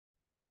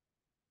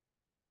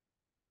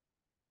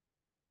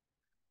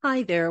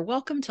Hi there.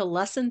 Welcome to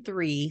Lesson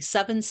 3,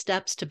 7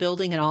 Steps to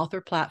Building an Author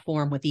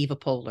Platform with Eva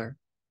Pohler.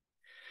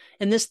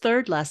 In this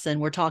third lesson,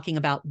 we're talking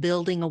about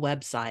building a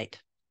website.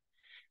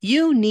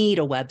 You need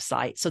a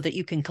website so that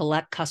you can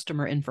collect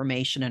customer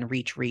information and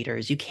reach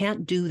readers. You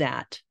can't do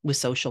that with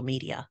social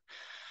media.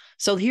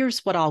 So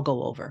here's what I'll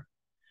go over.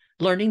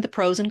 Learning the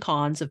pros and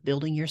cons of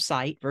building your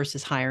site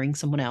versus hiring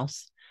someone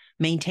else,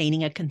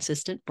 maintaining a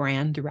consistent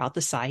brand throughout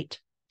the site,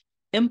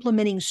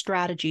 implementing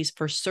strategies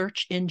for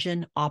search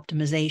engine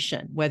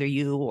optimization, whether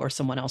you or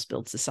someone else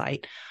builds the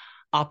site,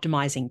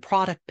 optimizing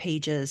product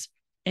pages,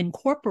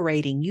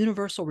 incorporating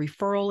universal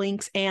referral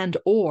links and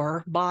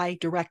or buy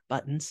direct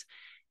buttons,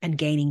 and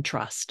gaining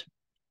trust.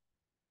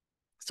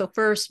 So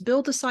first,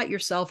 build the site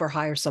yourself or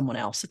hire someone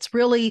else. It's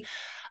really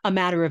a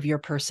matter of your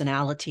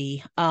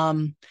personality.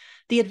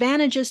 The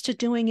advantages to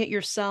doing it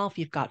yourself,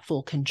 you've got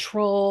full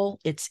control.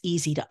 It's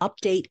easy to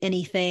update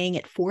anything.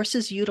 It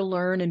forces you to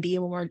learn and be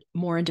a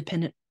more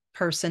independent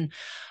person.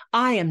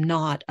 I am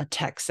not a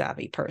tech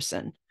savvy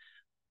person,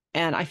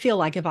 and I feel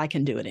like if I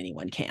can do it,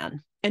 anyone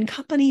can. And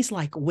companies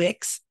like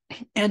Wix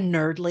and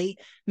Nerdly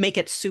make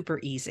it super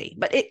easy,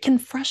 but it can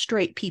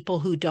frustrate people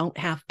who don't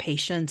have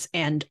patience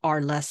and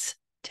are less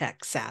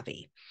tech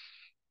savvy.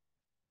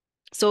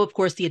 So, of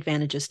course, the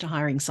advantages to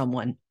hiring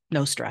someone,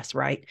 no stress,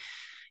 right?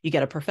 You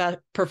get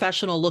a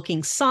professional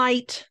looking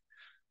site,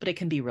 but it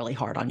can be really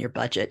hard on your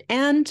budget.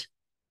 And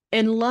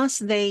unless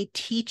they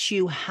teach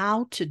you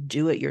how to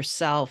do it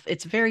yourself,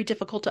 it's very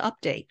difficult to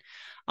update.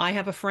 I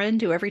have a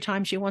friend who every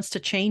time she wants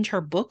to change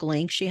her book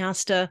link, she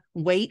has to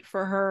wait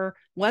for her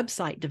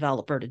website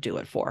developer to do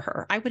it for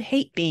her. I would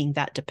hate being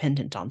that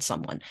dependent on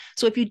someone.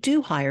 So if you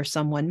do hire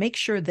someone, make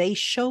sure they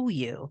show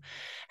you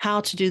how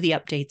to do the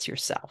updates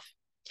yourself.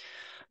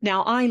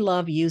 Now, I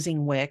love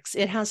using Wix.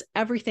 It has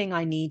everything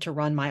I need to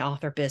run my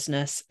author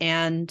business.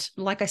 And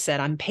like I said,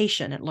 I'm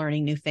patient at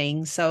learning new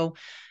things. So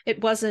it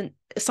wasn't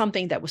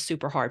something that was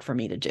super hard for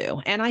me to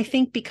do. And I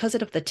think because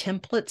of the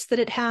templates that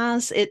it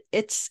has,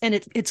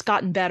 it's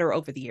gotten better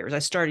over the years. I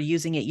started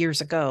using it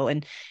years ago,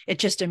 and it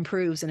just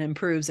improves and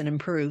improves and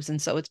improves.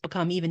 And so it's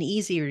become even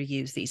easier to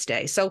use these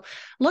days. So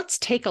let's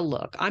take a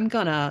look. I'm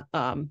going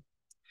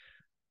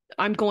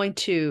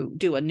to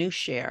do a new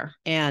share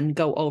and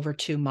go over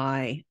to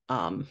my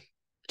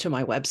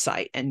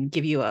website and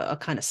give you a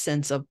kind of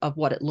sense of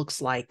what it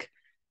looks like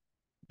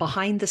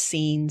behind the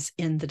scenes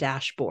in the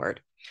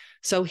dashboard.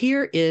 So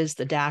here is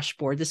the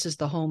dashboard. This is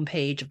the home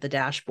page of the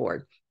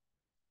dashboard.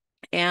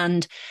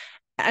 And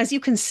as you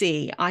can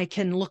see, I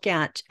can look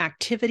at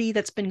activity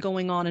that's been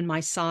going on in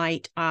my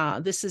site.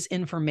 This is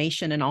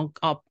information, and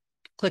I'll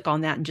click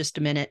on that in just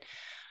a minute.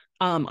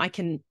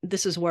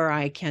 This is where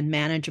I can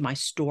manage my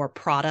store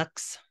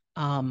products,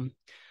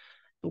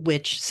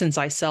 which, since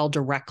I sell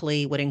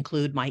directly, would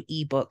include my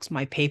ebooks,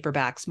 my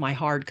paperbacks, my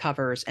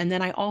hardcovers. And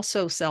then I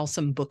also sell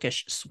some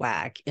bookish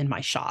swag in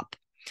my shop.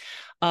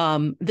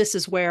 This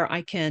is where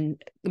I can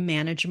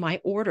manage my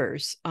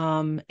orders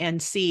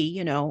and see,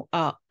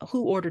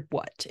 who ordered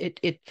what.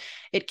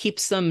 It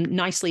keeps them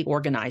nicely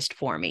organized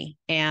for me.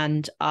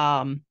 And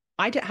I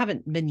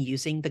haven't been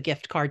using the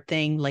gift card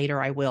thing.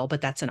 Later I will,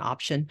 but that's an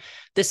option.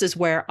 This is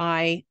where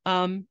I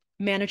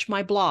manage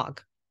my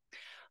blog.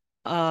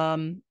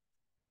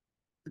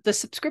 The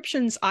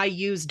subscriptions I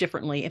use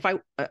differently.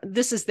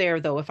 This is there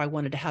though, if I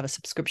wanted to have a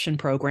subscription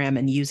program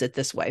and use it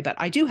this way, but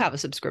I do have a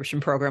subscription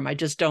program. I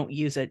just don't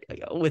use it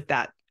with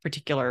that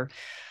particular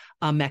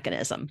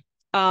mechanism.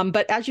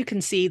 But as you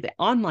can see, the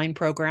online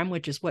program,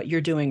 which is what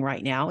you're doing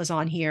right now, is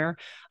on here.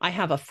 I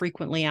have a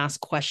frequently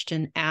asked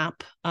question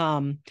app.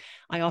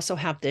 I also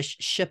have this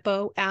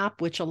Shippo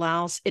app, which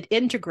it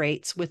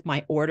integrates with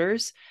my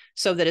orders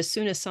so that as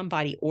soon as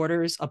somebody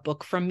orders a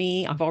book from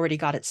me, I've already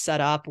got it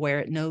set up where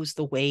it knows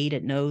the weight,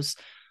 it knows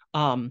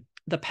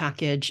the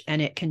package,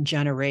 and it can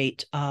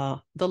generate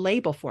the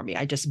label for me.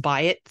 I just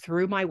buy it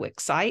through my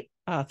Wix site,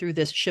 through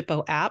this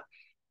Shippo app,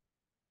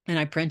 and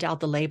I print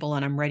out the label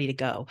and I'm ready to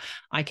go.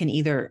 I can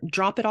either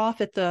drop it off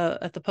at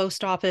the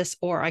post office,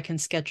 or I can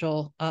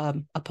schedule a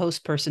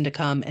post person to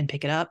come and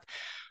pick it up.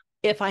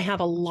 If I have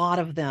a lot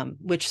of them,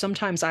 which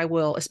sometimes I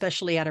will,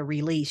 especially at a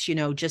release,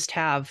 just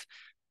have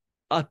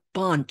a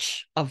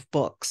bunch of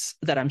books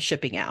that I'm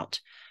shipping out,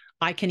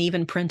 I can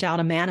even print out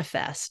a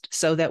manifest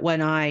so that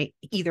when I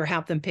either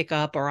have them pick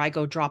up or I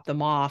go drop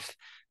them off,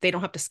 they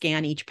don't have to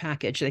scan each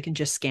package. They can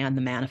just scan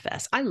the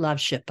manifest. I love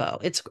Shippo.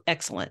 It's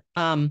excellent.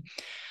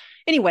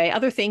 Anyway,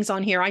 other things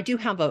on here, I do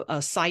have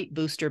a site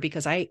booster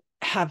because I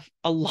have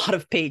a lot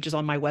of pages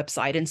on my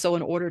website. And so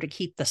in order to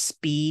keep the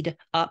speed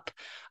up,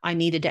 I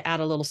needed to add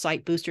a little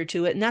site booster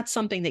to it. And that's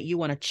something that you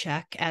want to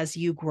check as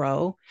you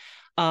grow.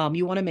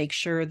 You want to make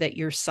sure that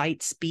your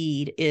site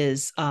speed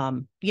is,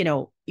 you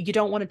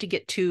don't want it to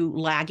get too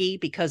laggy,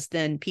 because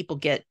then people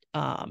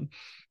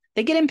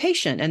they get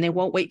impatient and they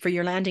won't wait for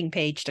your landing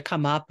page to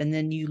come up, and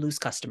then you lose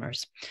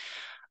customers.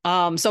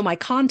 So my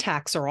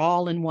contacts are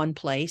all in one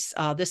place.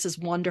 This is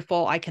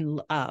wonderful. I can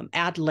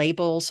add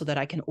labels so that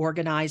I can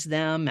organize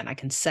them and I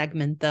can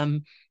segment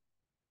them.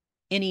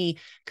 Any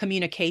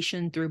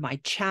communication through my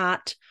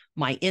chat,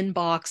 my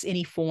inbox,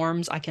 any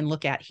forms I can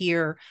look at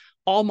here.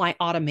 All my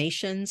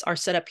automations are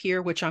set up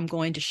here, which I'm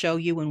going to show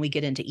you when we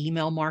get into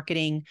email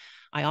marketing.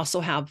 I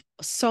also have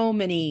so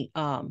many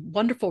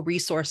wonderful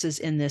resources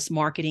in this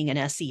marketing and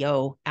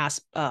SEO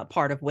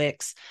part of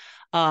Wix.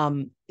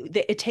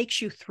 It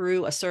takes you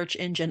through a search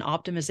engine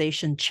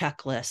optimization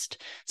checklist.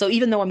 So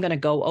even though I'm going to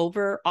go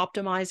over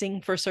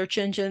optimizing for search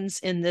engines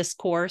in this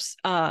course,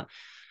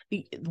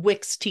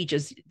 Wix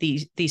teaches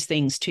these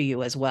things to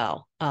you as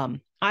well.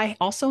 I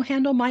also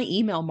handle my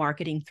email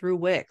marketing through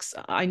Wix.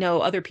 I know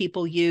other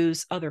people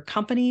use other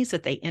companies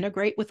that they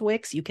integrate with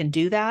Wix. You can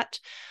do that.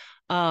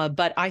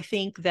 But I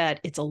think that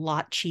it's a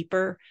lot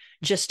cheaper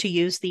just to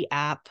use the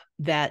app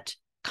that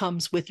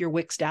comes with your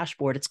Wix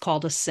dashboard. It's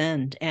called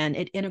Ascend, and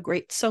it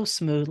integrates so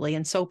smoothly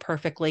and so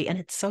perfectly, and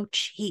it's so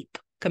cheap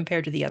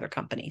compared to the other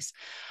companies.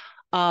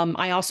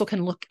 I also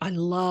can look, I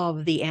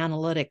love the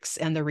analytics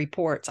and the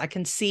reports. I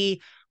can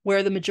see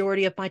where the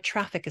majority of my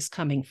traffic is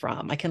coming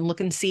from. I can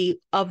look and see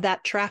of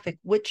that traffic,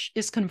 which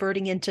is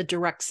converting into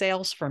direct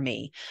sales for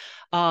me.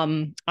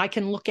 I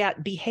can look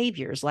at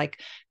behaviors like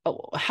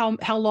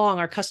how long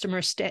are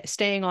customers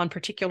staying on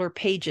particular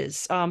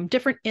pages.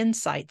 Different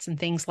insights and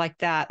things like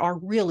that are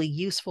really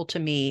useful to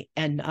me,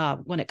 and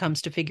when it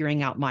comes to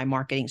figuring out my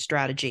marketing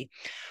strategy.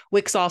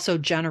 Wix also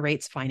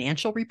generates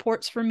financial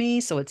reports for me,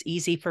 so it's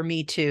easy for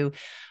me to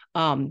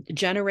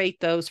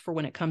generate those for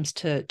when it comes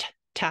to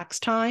tax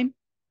time.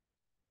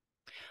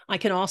 I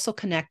can also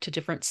connect to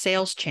different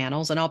sales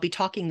channels, and I'll be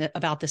talking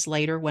about this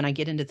later when I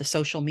get into the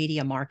social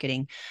media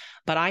marketing.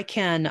 But I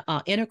can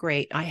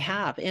integrate. I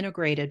have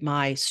integrated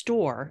my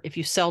store. If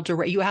you sell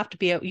direct, you have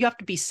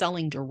to be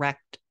selling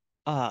direct.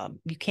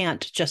 You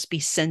can't just be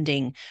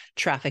sending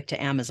traffic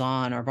to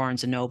Amazon or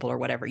Barnes and Noble or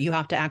whatever. You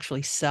have to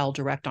actually sell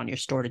direct on your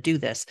store to do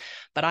this.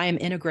 But I am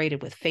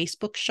integrated with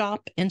Facebook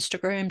Shop,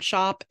 Instagram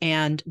Shop,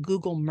 and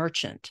Google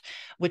Merchant,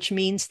 which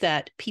means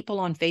that people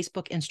on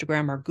Facebook,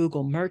 Instagram, or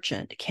Google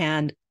Merchant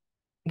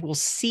will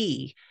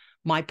see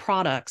my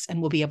products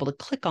and will be able to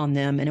click on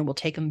them, and it will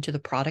take them to the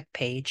product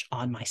page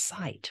on my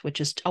site,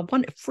 which is a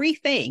free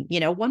thing,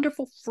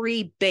 wonderful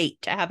free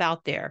bait to have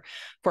out there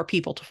for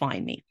people to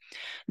find me.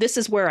 This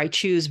is where I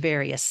choose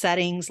various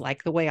settings,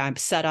 like the way I'm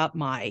set up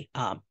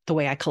the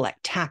way I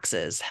collect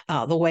taxes,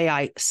 the way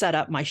I set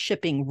up my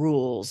shipping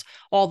rules,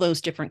 all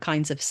those different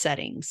kinds of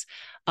settings.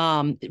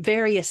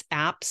 Various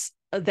apps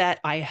that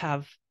I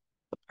have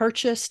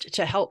purchased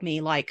to help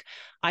me, like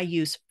I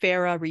use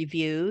Farah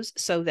reviews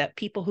so that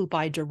people who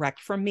buy direct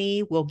from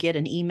me will get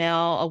an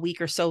email a week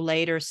or so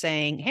later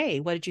saying, hey,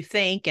 what did you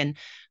think? And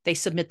they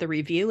submit the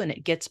review and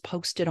it gets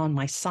posted on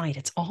my site.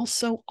 It's all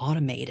so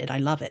automated. I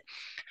love it.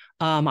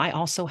 I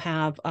also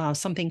have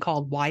something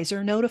called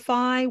Wiser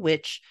Notify,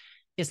 which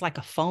is like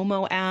a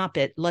FOMO app.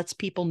 It lets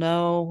people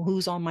know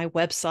who's on my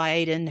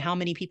website and how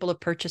many people have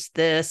purchased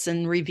this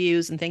and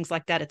reviews and things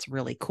like that. It's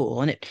really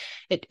cool. And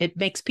it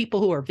makes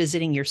people who are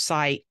visiting your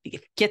site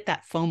get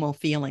that FOMO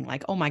feeling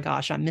like, oh my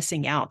gosh, I'm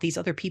missing out. These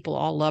other people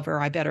all love her.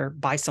 I better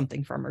buy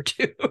something from her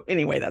too.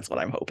 Anyway, that's what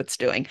I hope it's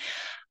doing.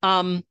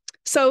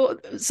 So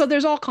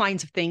there's all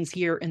kinds of things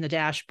here in the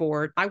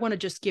dashboard. I want to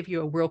just give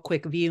you a real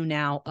quick view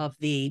now of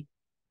the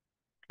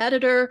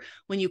editor.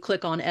 When you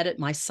click on edit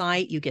my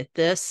site, you get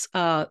this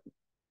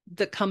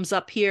that comes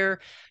up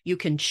here. You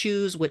can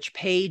choose which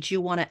page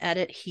you want to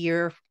edit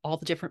here, all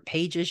the different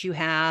pages you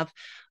have.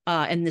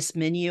 And this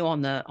menu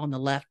on the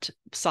left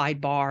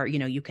sidebar,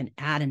 you can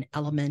add an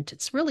element.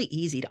 It's really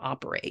easy to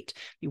operate.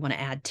 You want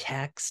to add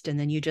text, and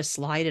then you just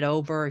slide it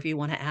over. If you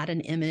want to add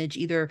an image,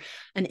 either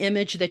an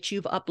image that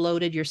you've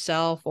uploaded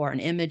yourself or an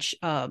image,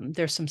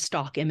 there's some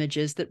stock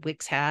images that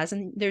Wix has,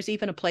 and there's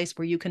even a place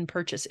where you can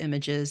purchase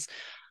images.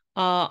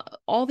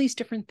 All these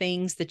different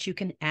things that you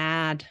can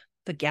add,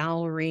 the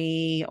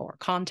gallery or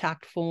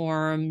contact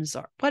forms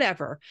or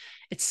whatever.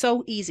 It's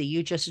so easy.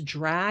 You just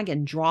drag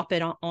and drop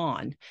it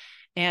on.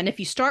 And if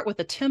you start with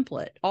a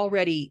template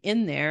already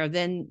in there,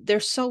 then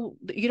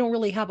you don't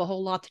really have a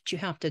whole lot that you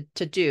have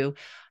to do.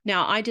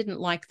 Now, I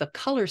didn't like the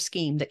color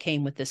scheme that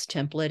came with this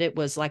template. It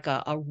was like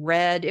a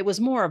red. It was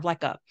more of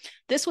like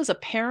this was a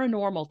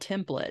paranormal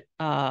template,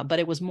 but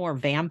it was more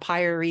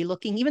vampire-y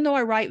looking, even though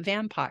I write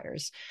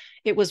vampires.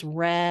 It was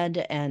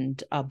red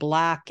and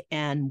black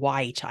and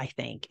white, I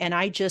think. And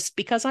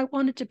because I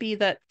wanted to be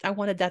I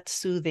wanted that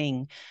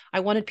soothing. I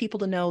wanted people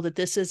to know that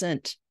this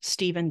isn't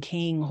Stephen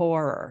King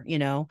horror,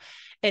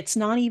 It's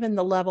not even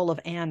the level of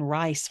Anne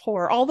Rice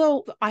horror,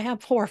 although I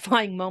have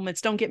horrifying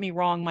moments. Don't get me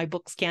wrong. My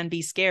books can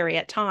be scary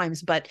at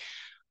times, but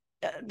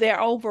they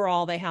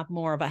have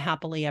more of a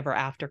happily ever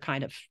after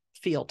kind of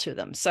feel to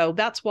them. So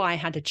that's why I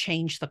had to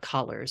change the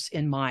colors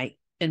in my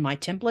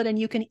template, and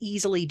you can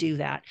easily do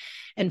that.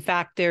 In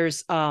fact,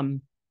 there's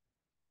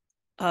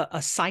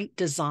a site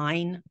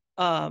design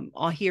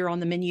here on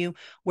the menu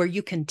where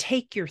you can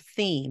take your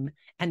theme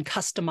and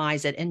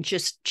customize it and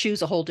just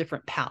choose a whole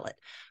different palette.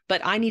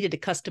 But I needed to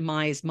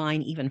customize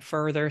mine even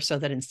further so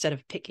that instead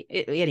of picking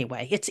it,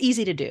 anyway, it's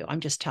easy to do.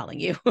 I'm just telling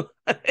you,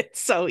 it's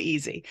so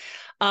easy.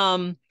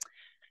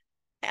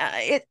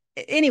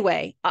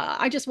 anyway,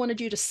 I just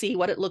wanted you to see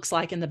what it looks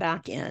like in the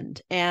back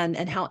end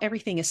and how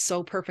everything is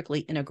so perfectly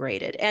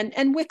integrated.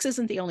 And Wix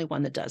isn't the only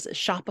one that does it.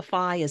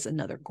 Shopify is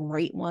another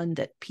great one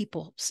that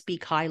people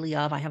speak highly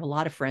of. I have a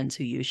lot of friends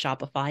who use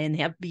Shopify, and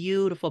they have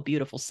beautiful,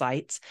 beautiful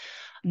sites.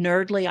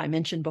 Nerdly, I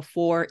mentioned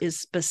before, is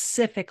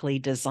specifically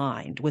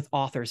designed with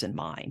authors in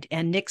mind.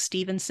 And Nick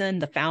Stevenson,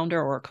 the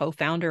founder or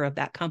co-founder of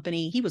that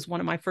company, he was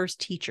one of my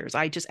first teachers.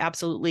 I just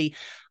absolutely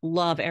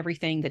love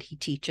everything that he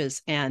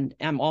teaches, and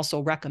I'm also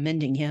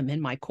recommending him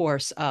in my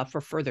course for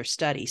further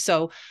study.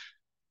 So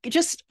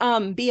just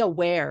be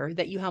aware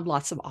that you have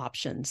lots of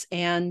options,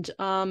 and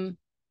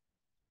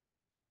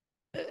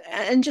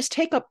just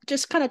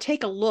kind of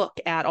take a look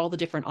at all the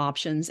different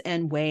options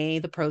and weigh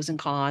the pros and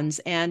cons,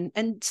 and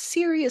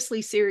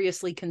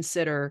seriously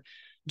consider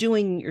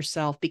doing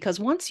yourself,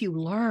 because once you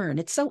learn,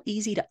 it's so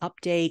easy to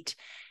update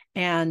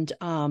and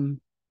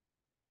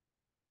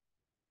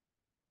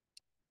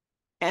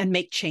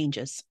make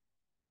changes.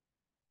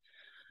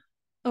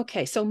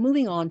 Okay, so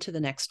moving on to the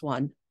next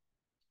one,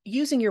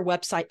 using your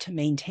website to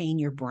maintain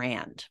your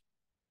brand.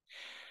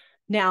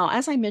 Now,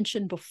 as I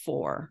mentioned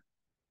before,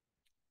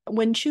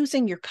 when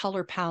choosing your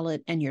color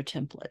palette and your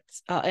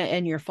templates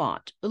and your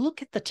font,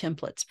 look at the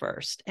templates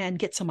first and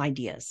get some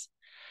ideas.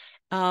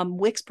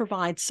 Wix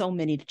provides so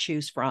many to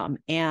choose from,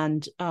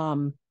 and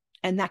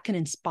that can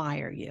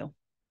inspire you.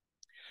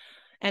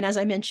 And as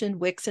I mentioned,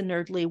 Wix and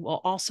Nerdly will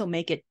also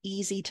make it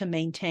easy to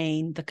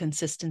maintain the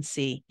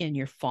consistency in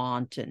your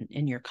font and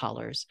in your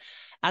colors.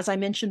 As I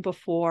mentioned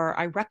before,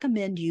 I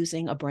recommend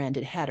using a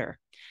branded header.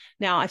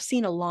 Now, I've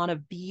seen a lot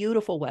of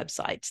beautiful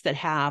websites that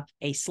have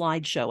a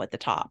slideshow at the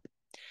top.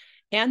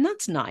 And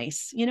that's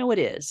nice. It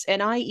is.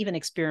 And I even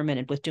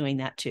experimented with doing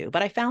that too.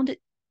 But I found it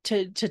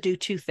to do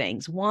two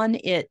things. One,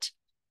 it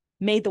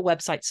made the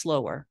website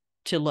slower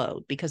to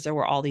load because there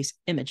were all these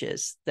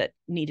images that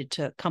needed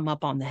to come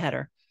up on the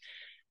header.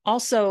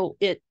 Also,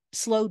 it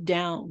slowed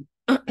down,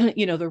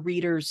 the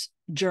reader's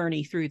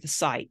journey through the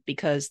site,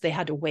 because they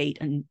had to wait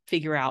and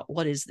figure out,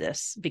 what is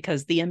this?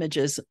 Because the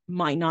images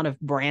might not have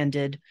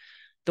branded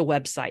the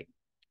website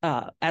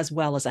as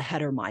well as a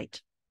header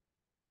might.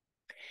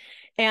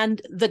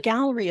 And the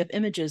gallery of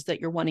images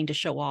that you're wanting to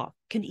show off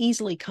can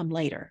easily come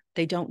later.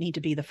 They don't need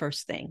to be the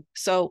first thing.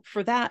 So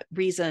for that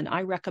reason,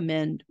 I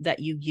recommend that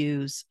you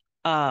use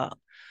a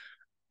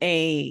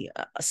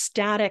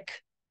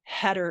static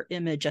header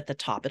image at the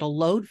top. It'll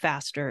load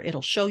faster.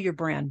 It'll show your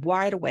brand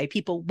right away.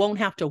 People won't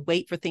have to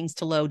wait for things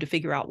to load to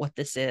figure out what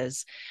this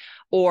is,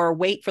 or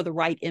wait for the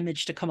right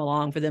image to come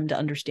along for them to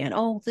understand,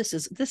 oh, this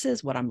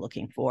is what I'm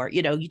looking for.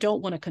 You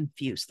don't want to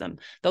confuse them.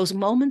 Those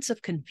moments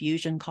of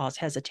confusion cause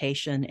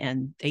hesitation,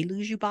 and they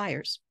lose you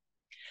buyers.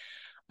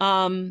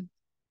 And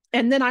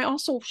then I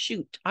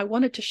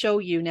wanted to show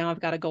you, now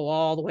I've got to go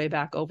all the way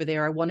back over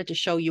there. I wanted to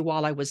show you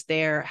while I was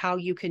there how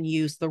you can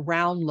use the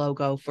round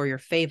logo for your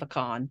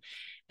favicon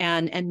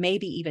and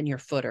maybe even your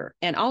footer.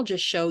 And I'll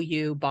just show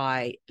you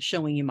by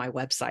showing you my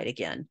website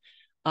again.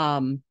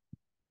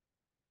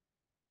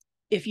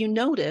 If you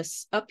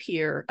notice, up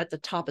here at the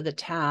top of the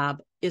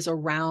tab is a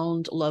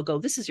round logo.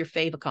 This is your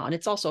favicon.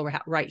 It's also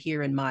right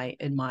here in my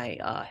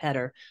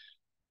header.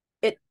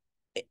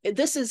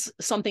 This is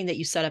something that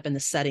you set up in the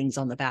settings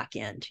on the back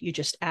end. You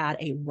just add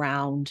a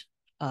round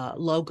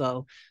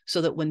logo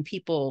so that when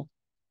people,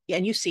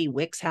 and you see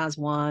Wix has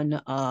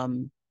one,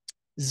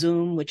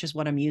 Zoom, which is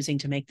what I'm using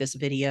to make this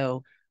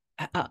video.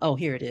 Oh,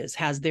 here it is,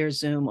 has their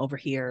Zoom over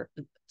here.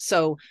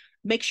 So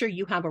make sure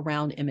you have a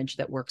round image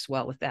that works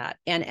well with that.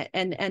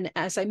 And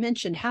as I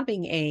mentioned,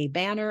 having a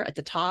banner at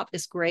the top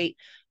is great,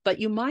 but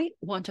you might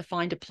want to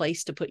find a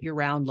place to put your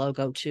round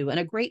logo too. And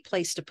a great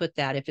place to put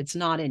that, if it's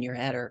not in your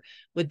header,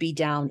 would be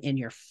down in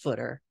your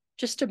footer,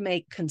 just to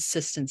make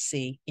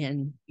consistency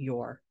in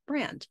your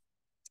brand.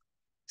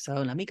 So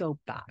let me go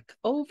back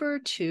over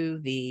to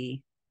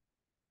the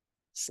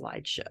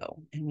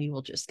slideshow, and we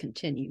will just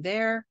continue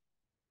there.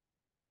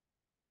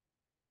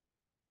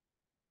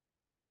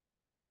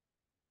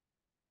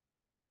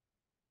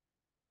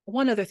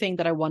 One other thing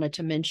that I wanted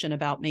to mention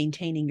about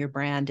maintaining your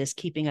brand is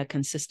keeping a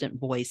consistent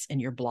voice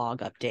in your blog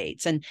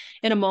updates. And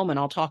in a moment,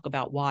 I'll talk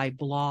about why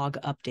blog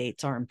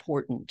updates are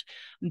important,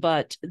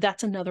 but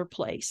that's another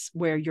place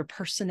where your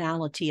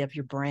personality of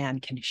your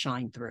brand can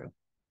shine through.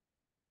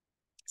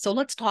 So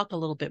let's talk a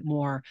little bit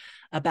more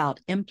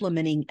about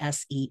implementing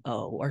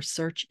SEO, or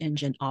search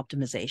engine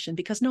optimization,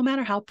 because no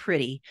matter how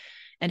pretty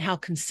and how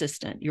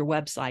consistent your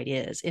website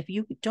is, if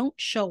you don't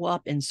show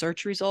up in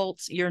search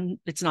results,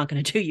 it's not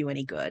going to do you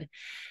any good.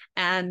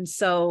 And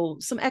so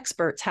some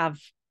experts have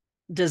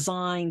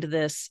designed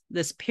this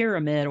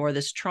pyramid, or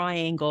this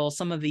triangle.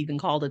 Some have even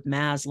called it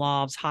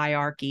Maslow's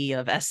hierarchy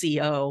of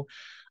SEO,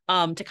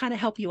 to kind of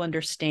help you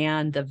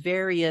understand the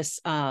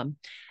various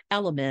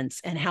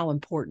elements and how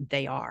important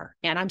they are.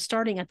 And I'm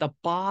starting at the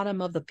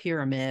bottom of the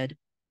pyramid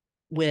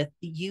with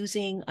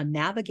using a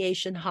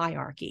navigation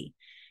hierarchy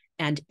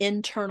and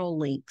internal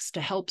links to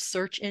help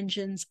search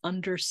engines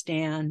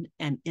understand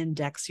and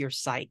index your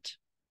site.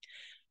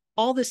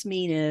 All this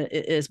means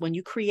is when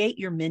you create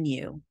your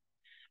menu,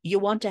 you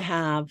want to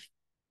have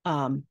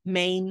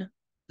main,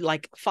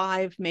 like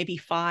maybe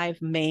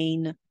five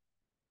main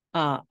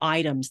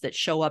items that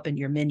show up in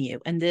your menu.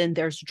 And then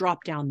there's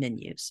drop-down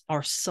menus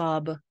or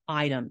sub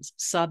items,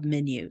 sub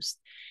menus.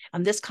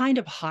 And this kind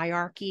of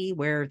hierarchy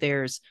where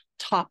there's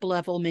top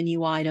level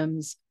menu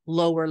items,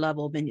 lower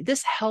level menu,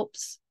 this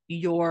helps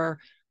your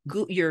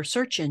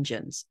search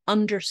engines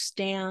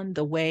understand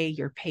the way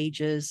your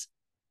pages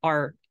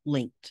are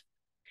linked.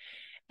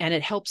 And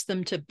it helps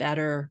them to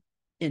better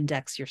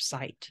index your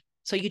site.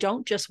 So you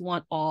don't just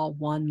want all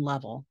one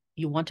level.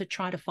 You want to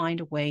try to find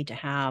a way to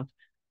have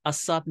a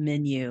sub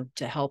menu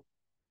to help.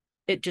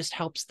 It just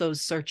helps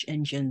those search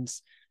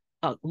engines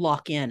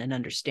lock in and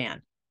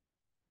understand.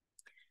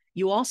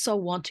 You also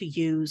want to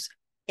use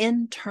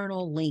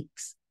internal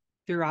links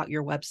throughout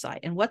your website.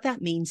 And what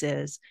that means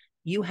is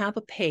you have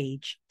a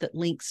page that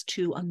links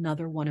to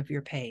another one of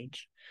your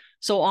page.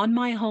 So on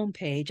my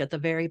homepage at the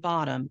very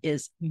bottom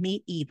is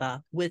Meet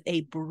Eva with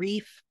a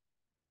brief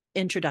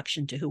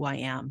introduction to who I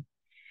am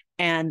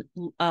and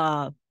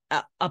a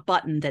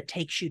button that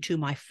takes you to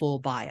my full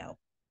bio.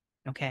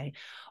 Okay.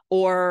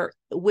 Or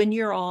when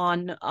you're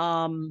on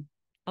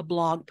a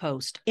blog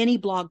post, any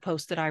blog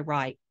post that I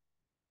write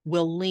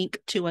will link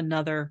to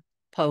another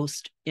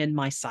post in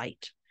my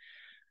site.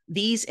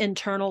 These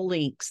internal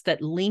links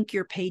that link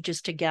your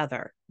pages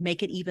together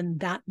make it even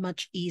that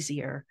much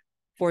easier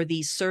for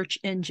these search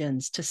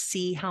engines to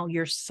see how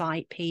your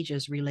site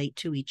pages relate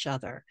to each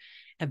other.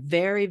 A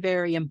very,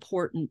 very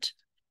important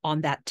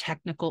on that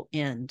technical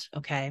end,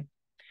 okay?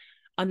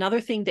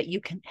 Another thing that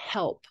you can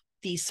help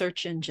these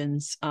search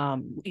engines,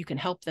 you can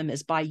help them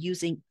is by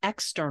using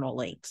external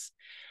links.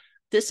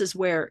 This is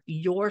where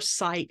your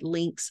site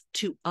links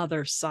to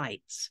other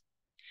sites.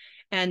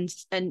 And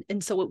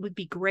so it would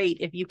be great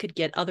if you could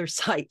get other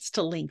sites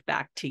to link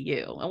back to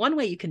you. And one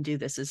way you can do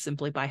this is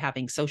simply by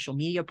having social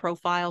media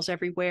profiles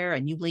everywhere,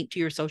 and you link to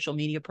your social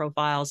media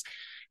profiles.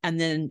 And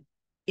then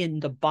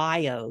in the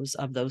bios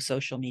of those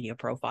social media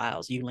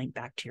profiles, you link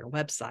back to your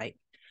website.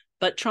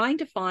 But trying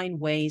to find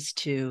ways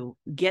to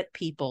get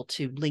people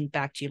to link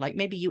back to you, like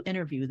maybe you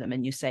interview them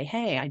and you say,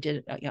 hey,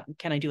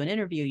 can I do an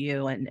interview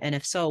you? And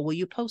if so, will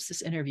you post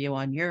this interview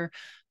on your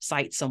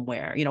site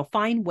somewhere?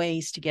 Find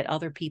ways to get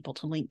other people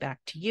to link back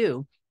to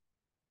you.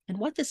 And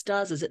what this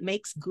does is it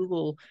makes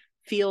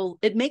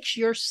it makes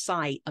your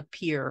site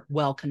appear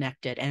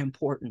well-connected and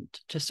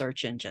important to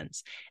search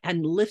engines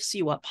and lifts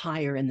you up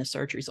higher in the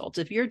search results.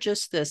 If you're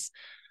just this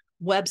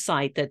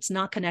website that's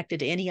not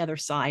connected to any other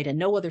site and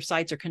no other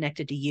sites are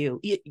connected to you,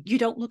 you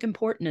don't look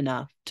important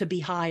enough to be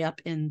high up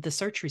in the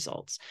search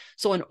results.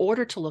 So in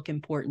order to look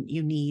important,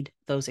 you need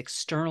those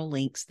external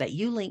links that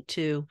you link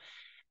to,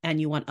 and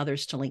you want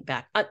others to link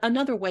back.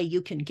 Another way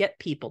you can get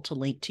people to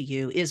link to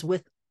you is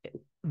with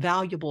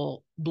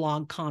valuable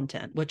blog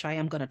content, which I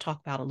am going to talk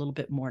about a little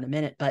bit more in a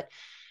minute. But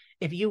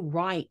if you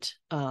write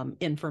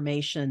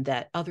information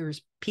that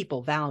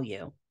people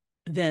value,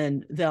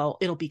 then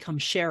it'll become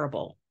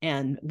shareable.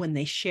 And when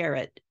they share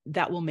it,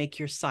 that will make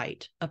your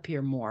site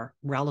appear more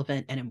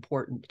relevant and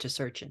important to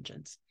search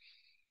engines.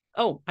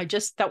 Oh,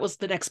 that was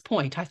the next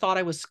point. I thought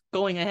I was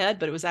going ahead,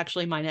 but it was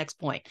actually my next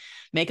point.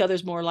 Make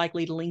others more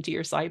likely to link to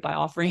your site by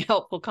offering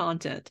helpful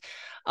content.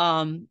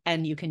 And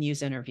you can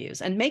use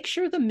interviews, and make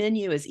sure the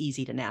menu is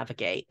easy to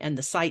navigate and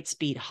the site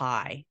speed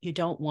high. You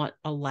don't want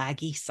a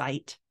laggy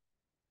site.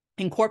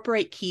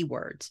 Incorporate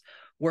keywords,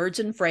 words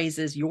and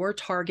phrases your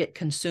target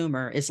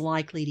consumer is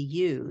likely to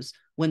use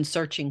when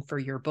searching for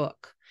your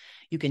book.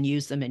 You can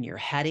use them in your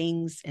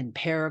headings, in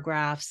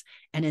paragraphs,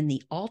 and in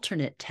the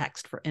alternate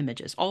text for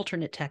images.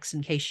 Alternate text,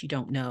 in case you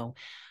don't know,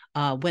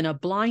 when a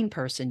blind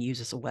person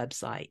uses a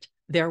website,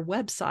 their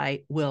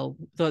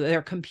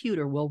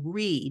computer will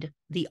read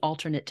the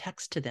alternate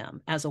text to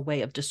them as a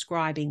way of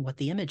describing what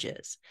the image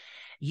is.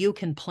 You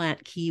can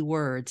plant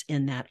keywords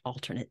in that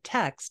alternate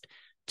text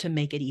to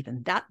make it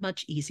even that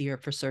much easier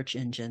for search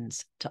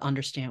engines to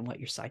understand what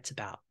your site's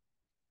about.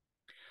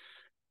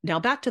 Now,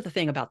 back to the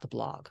thing about the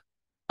blog.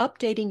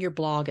 Updating your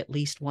blog at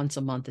least once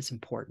a month is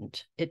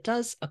important. It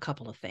does a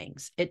couple of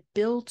things. It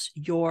builds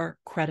your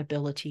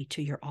credibility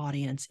to your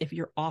audience if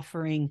you're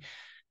offering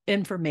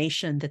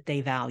information that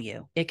they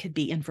value. It could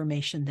be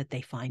information that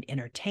they find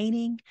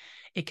entertaining.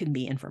 It can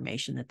be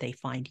information that they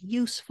find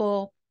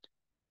useful.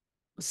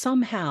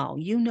 Somehow,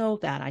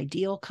 that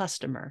ideal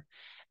customer.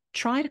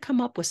 Try to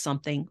come up with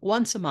something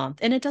once a month,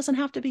 and it doesn't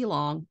have to be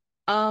long.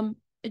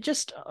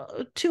 Just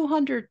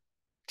 200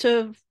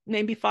 to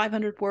maybe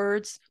 500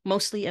 words,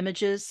 mostly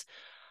images.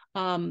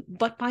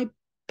 But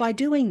by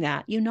doing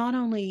that, you not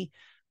only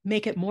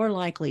make it more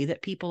likely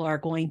that people are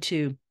going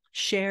to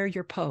share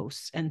your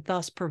posts and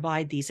thus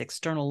provide these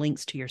external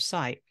links to your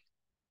site,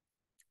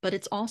 but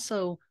it's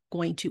also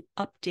going to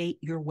update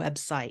your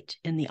website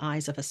in the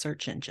eyes of a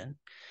search engine.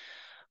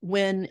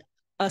 When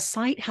a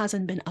site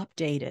hasn't been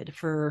updated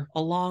for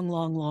a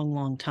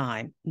long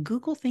time,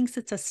 Google thinks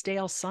it's a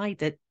stale site,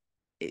 that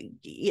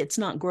it's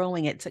not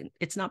growing,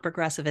 it's not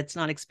progressive, it's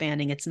not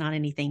expanding, it's not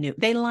anything new.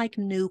 They like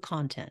new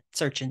content,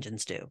 search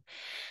engines do.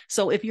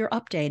 So if you're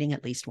updating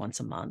at least once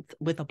a month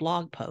with a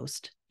blog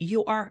post,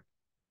 you are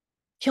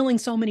killing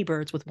so many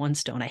birds with one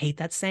stone. I hate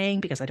that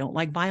saying because I don't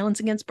like violence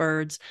against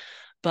birds,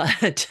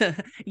 but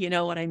you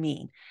know what I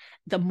mean.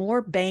 The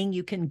more bang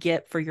you can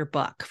get for your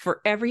buck, for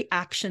every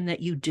action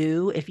that you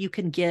do, if you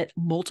can get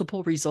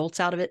multiple results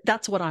out of it,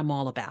 that's what I'm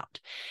all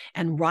about.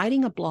 And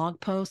writing a blog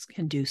post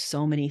can do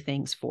so many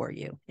things for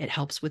you. It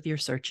helps with your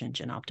search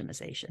engine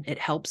optimization. It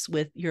helps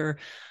with your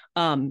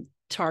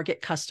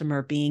target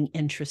customer being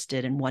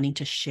interested and wanting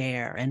to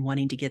share and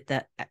wanting to get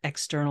that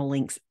external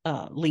links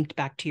linked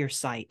back to your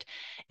site.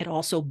 It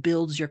also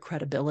builds your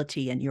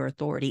credibility and your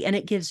authority, and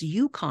it gives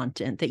you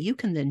content that you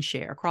can then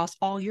share across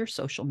all your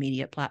social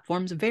media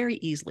platforms very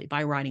easily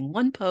by writing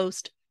one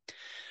post.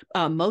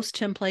 Most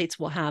templates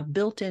will have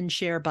built-in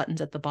share buttons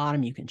at the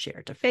bottom. You can share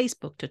it to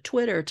Facebook, to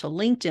Twitter, to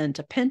LinkedIn,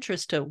 to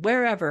Pinterest, to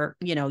wherever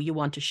you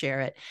want to share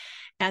it.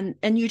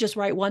 And you just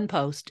write one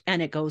post and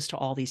it goes to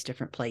all these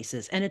different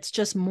places. And it's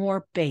just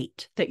more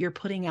bait that you're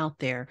putting out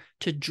there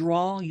to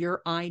draw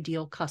your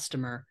ideal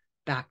customer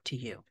back to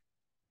you.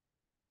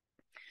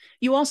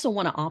 You also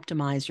want to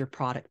optimize your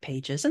product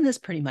pages. And this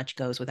pretty much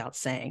goes without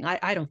saying.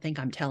 I don't think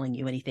I'm telling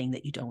you anything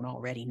that you don't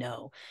already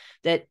know.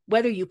 That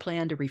whether you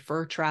plan to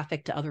refer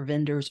traffic to other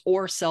vendors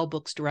or sell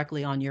books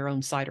directly on your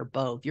own site or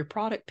both, your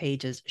product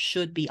pages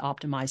should be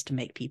optimized to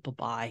make people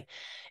buy.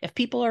 If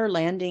people are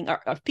landing, or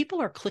if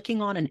people are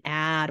clicking on an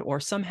ad or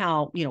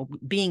somehow,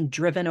 being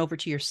driven over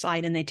to your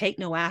site and they take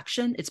no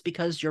action, it's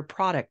because your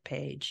product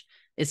page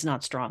is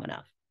not strong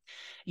enough.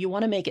 You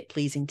want to make it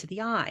pleasing to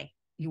the eye.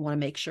 You want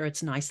to make sure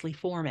it's nicely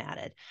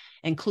formatted.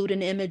 Include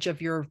an image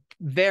of your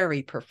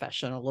very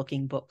professional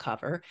looking book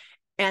cover,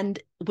 and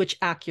which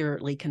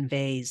accurately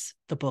conveys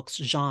the book's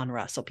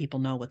genre so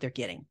people know what they're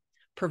getting.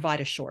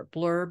 Provide a short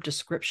blurb,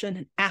 description,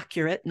 and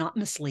accurate, not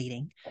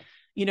misleading.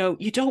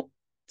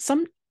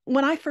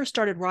 When I first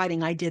started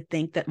writing, I did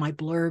think that my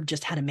blurb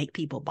just had to make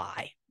people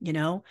buy,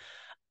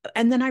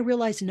 and then I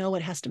realized, no,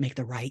 it has to make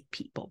the right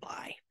people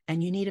buy.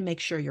 And you need to make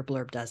sure your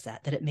blurb does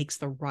that it makes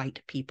the right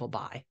people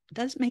buy. It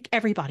doesn't make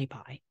everybody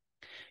buy.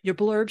 Your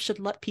blurb should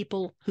let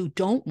people who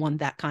don't want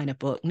that kind of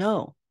book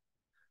know,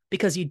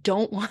 because you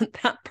don't want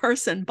that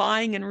person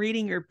buying and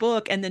reading your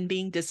book and then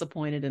being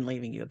disappointed and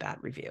leaving you a bad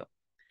review.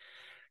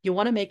 You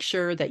want to make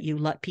sure that you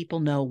let people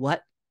know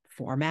what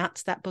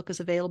formats that book is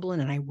available in.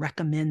 And I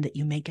recommend that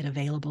you make it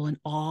available in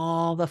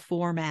all the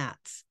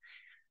formats.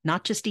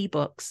 Not just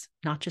ebooks,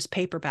 not just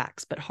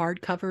paperbacks, but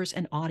hardcovers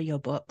and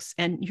audiobooks.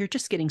 And you're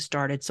just getting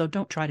started, so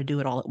don't try to do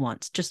it all at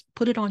once. Just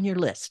put it on your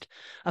list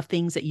of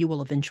things that you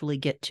will eventually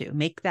get to.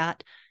 Make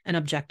that an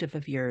objective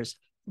of yours,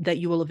 that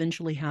you will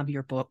eventually have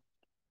your book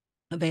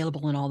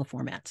available in all the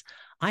formats.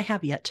 I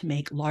have yet to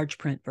make large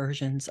print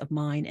versions of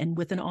mine, and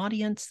with an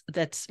audience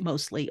that's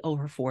mostly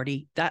over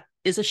 40, that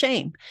is a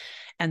shame.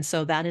 And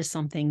so that is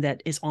something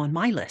that is on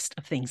my list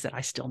of things that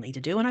I still need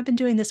to do. And I've been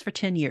doing this for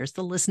 10 years.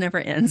 The list never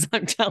ends,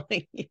 I'm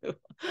telling you.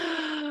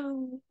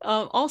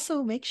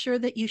 Also, make sure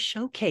that you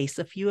showcase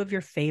a few of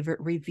your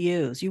favorite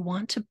reviews. You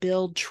want to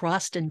build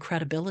trust and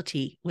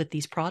credibility with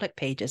these product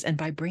pages. And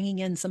by bringing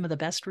in some of the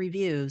best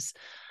reviews,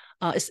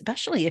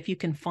 especially if you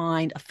can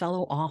find a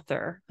fellow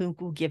author who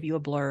will give you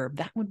a blurb,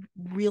 that would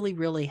really,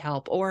 really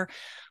help. Or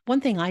one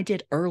thing I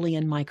did early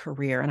in my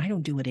career, and I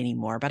don't do it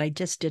anymore, but I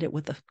just did it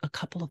with a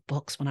couple of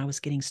books when I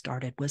was getting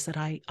started, was that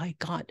I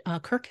got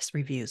Kirkus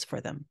reviews for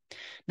them.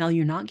 Now,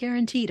 you're not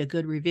guaranteed a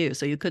good review,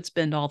 so you could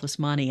spend all this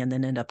money and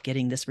then end up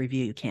getting this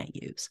review you can't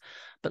use.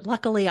 But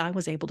luckily, I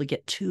was able to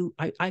get two.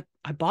 I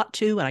bought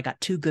two and I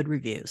got two good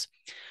reviews.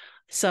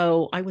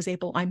 So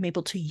I'm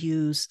able to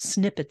use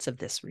snippets of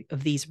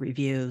these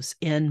reviews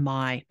in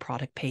my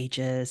product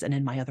pages and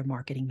in my other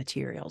marketing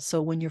materials.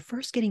 So when you're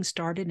first getting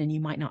started and you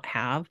might not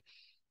have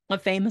a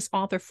famous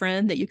author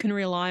friend that you can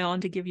rely on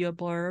to give you a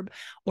blurb,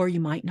 or you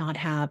might not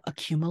have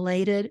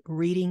accumulated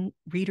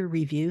reader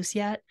reviews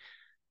yet,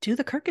 do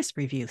the Kirkus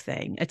review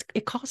thing.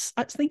 It costs,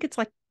 I think it's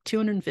like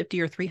 $250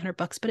 or $300,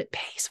 but it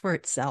pays for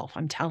itself.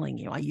 I'm telling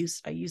you, I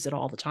use it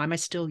all the time. I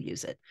still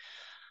use it.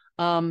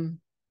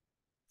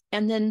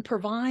 And then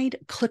provide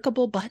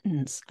clickable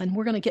buttons. And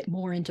we're going to get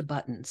more into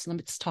buttons.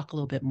 Let's talk a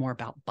little bit more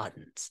about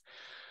buttons.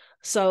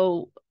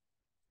 So,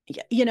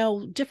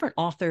 different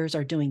authors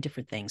are doing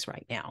different things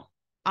right now.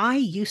 I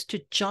used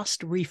to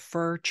just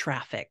refer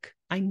traffic.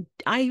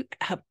 I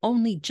have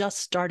only just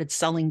started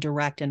selling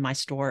direct in my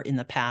store in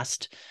the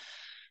past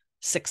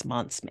 6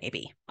 months,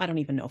 maybe. I don't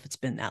even know if it's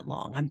been that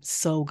long. I'm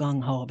so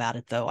gung-ho about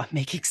it, though. I'm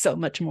making so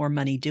much more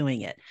money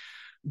doing it.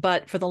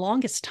 But for the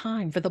longest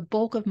time, for the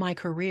bulk of my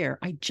career,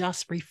 I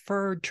just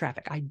referred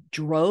traffic. I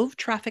drove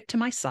traffic to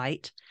my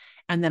site,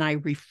 and then I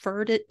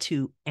referred it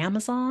to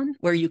Amazon,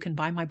 where you can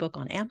buy my book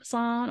on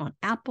Amazon, on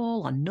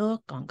Apple, on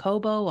Nook, on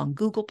Kobo, on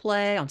Google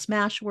Play, on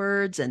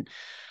Smashwords, and,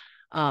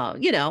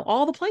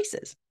 all the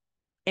places.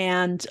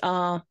 And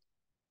yeah,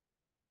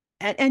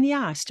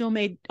 I still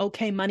made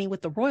okay money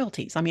with the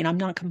royalties. I mean, I'm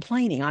not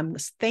complaining. I'm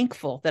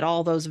thankful that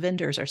all those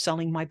vendors are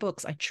selling my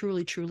books. I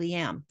truly, truly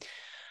am.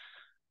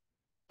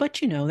 But,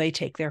 they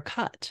take their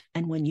cut.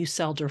 And when you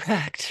sell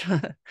direct,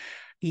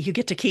 you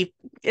get to keep,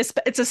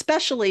 it's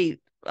especially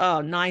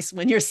nice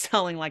when you're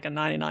selling like a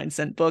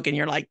 99-cent book and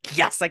you're like,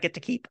 yes, I get to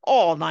keep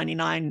all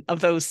 99 of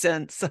those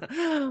cents.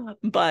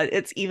 But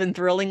it's even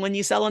thrilling when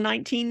you sell a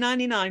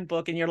 19.99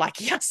 book and you're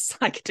like, yes,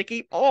 I get to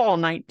keep all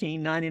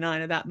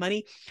 19.99 of that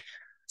money.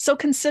 So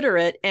consider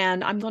it.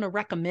 And I'm going to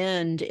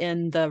recommend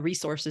in the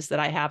resources that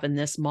I have in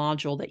this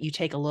module that you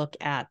take a look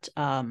at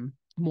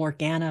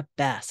Morgana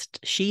Best.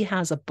 She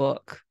has a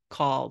book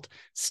called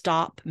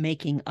Stop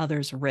Making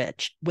Others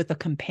Rich with a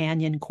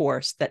companion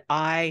course that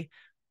I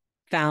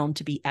found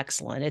to be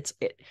excellent.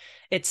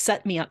 It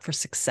set me up for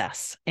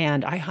success.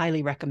 And I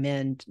highly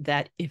recommend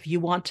that if you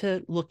want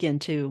to look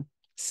into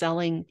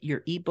selling your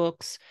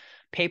ebooks,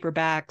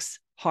 paperbacks,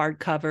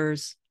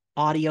 hardcovers,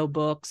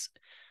 audiobooks,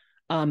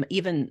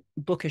 even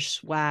bookish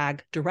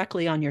swag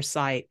directly on your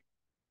site,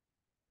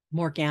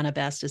 Morgana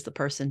Best is the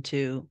person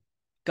to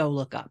go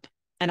look up.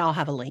 And I'll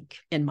have a link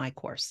in my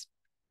course.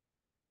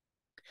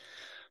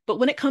 But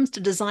when it comes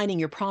to designing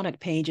your product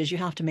pages, you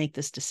have to make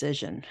this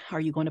decision. Are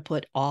you going to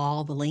put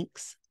all the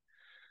links?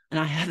 And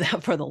I had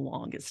that for the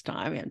longest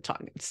time. I'm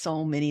talking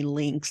so many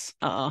links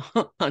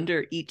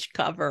under each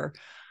cover.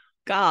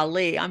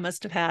 Golly, I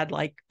must have had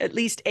like at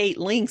least 8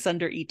 links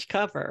under each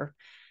cover.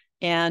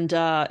 And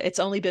it's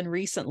only been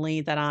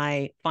recently that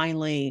I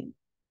finally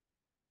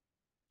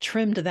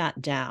trimmed that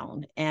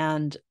down.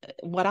 And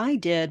what I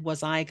did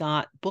was I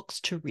got books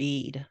to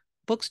read.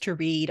 Books to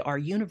read are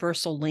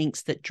universal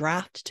links that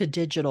Draft to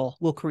Digital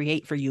will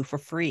create for you for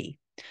free.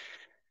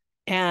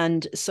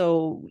 And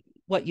so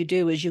what you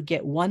do is you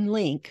get one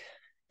link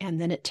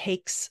and then it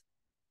takes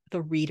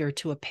the reader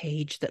to a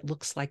page that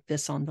looks like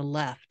this on the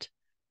left.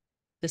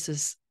 This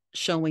is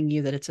showing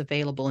you that it's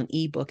available in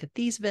ebook at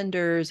these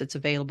vendors, it's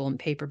available in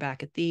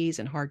paperback at these,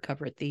 and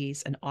hardcover at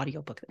these, and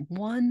audiobook.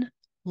 One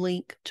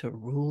link to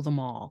rule them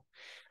all.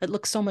 It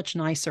looks so much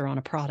nicer on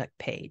a product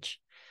page.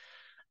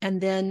 And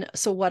then,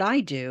 so what I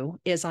do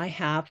is I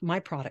have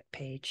my product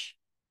page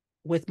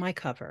with my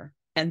cover,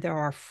 and there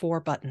are 4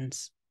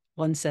 buttons.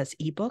 One says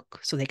ebook,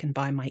 so they can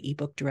buy my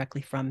ebook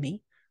directly from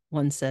me.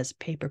 One says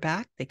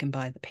paperback, they can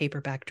buy the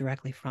paperback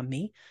directly from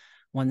me.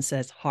 One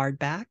says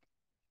hardback,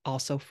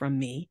 also from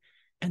me.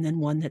 And then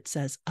one that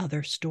says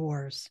other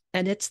stores.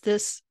 And it's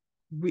this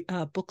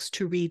books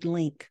to read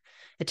link.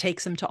 It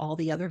takes them to all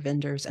the other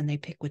vendors and they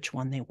pick which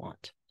one they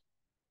want.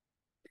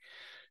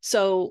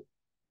 So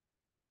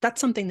that's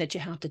something that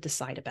you have to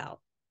decide about.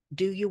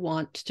 Do you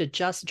want to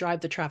just drive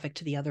the traffic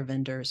to the other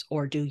vendors,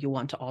 or do you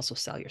want to also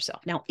sell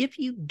yourself? Now, if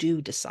you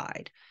do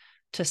decide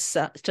to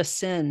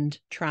send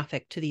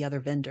traffic to the other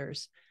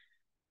vendors,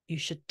 you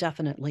should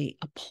definitely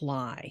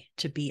apply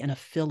to be an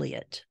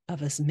affiliate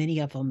of as many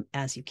of them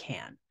as you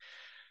can.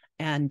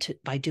 And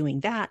by doing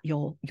that,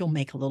 you'll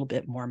make a little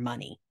bit more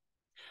money.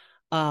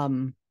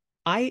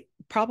 I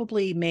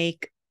probably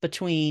make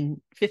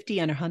between 50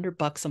 and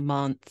 $100 a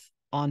month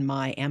on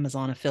my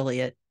Amazon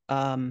affiliate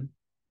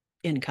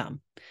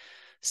income.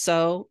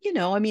 So,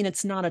 I mean,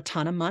 it's not a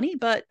ton of money,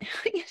 but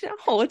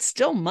it's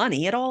still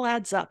money. It all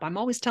adds up. I'm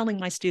always telling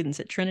my students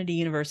at Trinity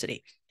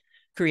University,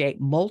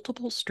 create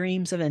multiple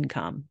streams of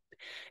income.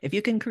 If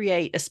you can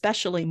create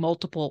especially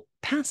multiple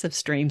passive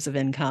streams of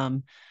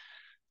income,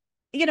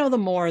 the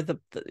more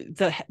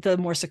the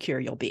more secure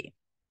you'll be,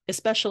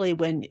 especially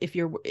if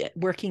you're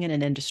working in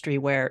an industry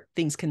where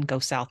things can go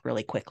south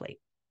really quickly.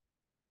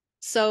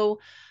 So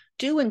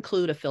do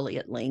include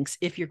affiliate links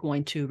if you're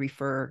going to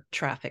refer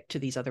traffic to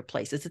these other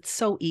places. It's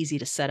so easy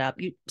to set up.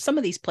 Some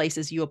of these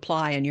places you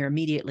apply and you're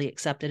immediately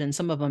accepted, and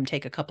some of them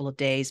take a couple of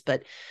days.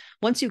 But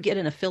once you get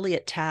an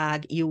affiliate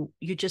tag, you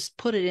just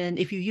put it in.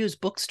 If you use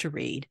Books to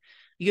Read,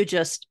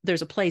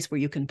 there's a place where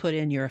you can put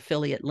in your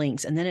affiliate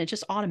links, and then it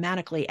just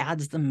automatically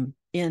adds them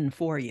in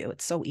for you.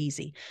 It's so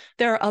easy.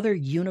 There are other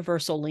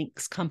universal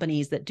links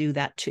companies that do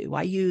that too.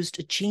 I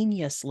used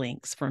Genius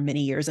Links for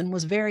many years and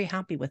was very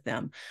happy with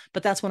them,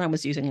 but that's when I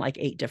was using like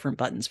 8 different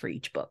buttons for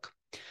each book.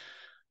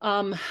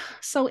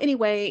 So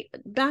anyway,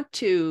 back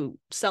to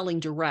selling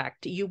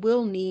direct, you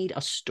will need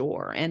a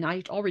store. And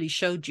I already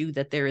showed you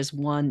that there is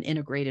one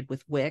integrated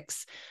with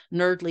Wix.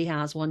 Nerdly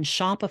has one.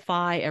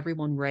 Shopify,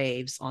 everyone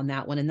raves on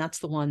that one. And that's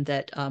the one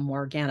that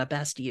Morgana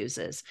Best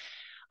uses.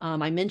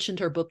 I mentioned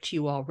her book to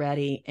you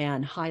already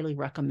and highly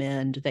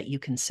recommend that you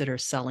consider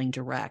selling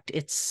direct.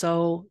 It's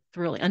so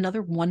thrilling.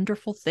 Another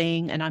wonderful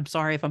thing, and I'm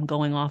sorry if I'm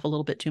going off a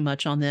little bit too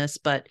much on this,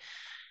 but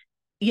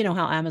you know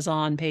how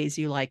Amazon pays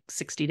you like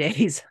 60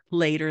 days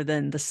later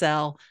than the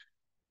sell.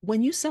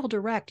 When you sell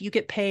direct, you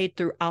get paid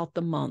throughout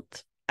the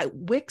month.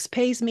 Wix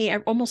pays me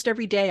almost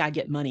every day. I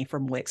get money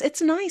from Wix.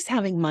 It's nice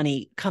having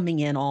money coming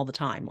in all the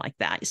time like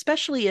that,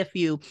 especially if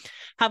you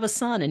have a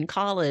son in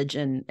college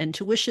and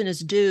tuition is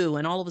due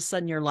and all of a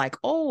sudden you're like,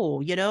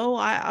 oh,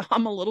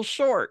 I'm a little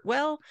short.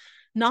 Well,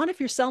 not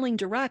if you're selling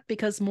direct,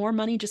 because more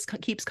money just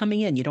keeps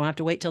coming in. You don't have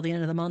to wait till the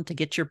end of the month to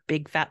get your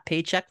big fat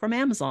paycheck from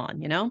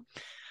Amazon,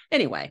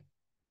 Anyway,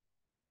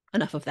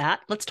 enough of that.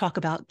 Let's talk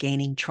about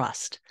gaining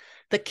trust.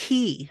 The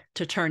key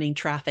to turning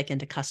traffic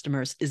into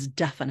customers is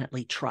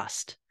definitely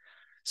trust.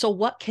 So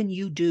what can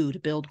you do to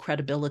build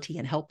credibility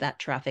and help that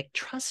traffic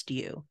trust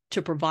you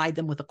to provide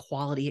them with a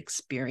quality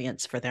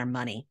experience for their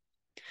money?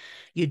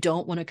 You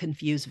don't want to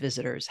confuse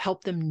visitors.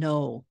 Help them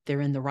know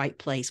they're in the right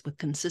place with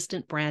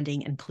consistent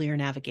branding and clear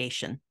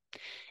navigation.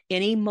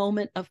 Any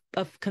moment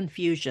of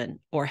confusion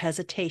or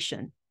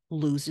hesitation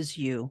loses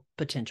you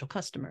potential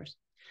customers.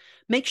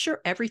 Make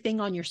sure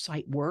everything on your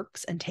site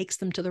works and takes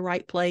them to the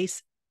right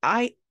place.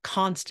 Anytime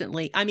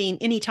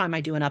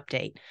I do an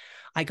update,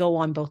 I go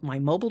on both my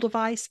mobile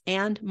device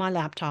and my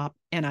laptop,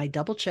 and I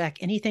double check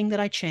anything that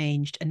I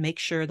changed and make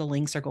sure the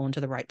links are going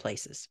to the right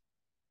places.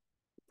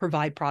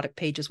 Provide product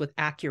pages with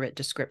accurate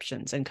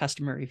descriptions and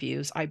customer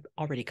reviews. I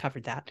already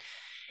covered that.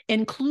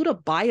 Include a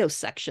bio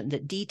section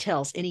that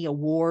details any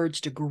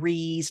awards,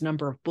 degrees,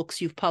 number of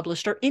books you've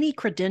published, or any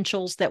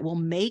credentials that will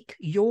make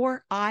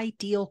your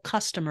ideal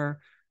customer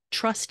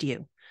trust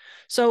you.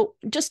 So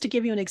just to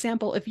give you an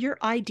example, if your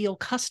ideal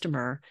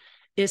customer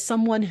is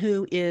someone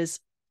who is,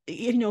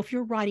 if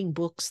you're writing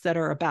books that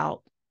are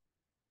about,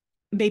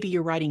 maybe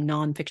you're writing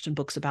nonfiction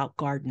books about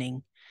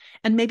gardening,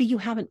 and maybe you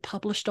haven't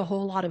published a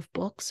whole lot of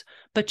books,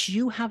 but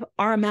you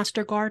are a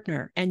master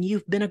gardener and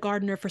you've been a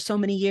gardener for so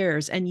many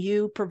years and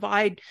you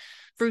provide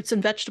fruits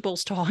and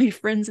vegetables to all your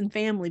friends and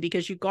family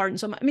because you garden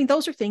so much.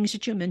 Those are things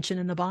that you mention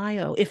in the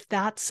bio. If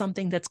that's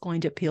something that's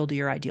going to appeal to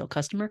your ideal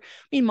customer,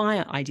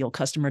 my ideal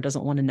customer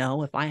doesn't want to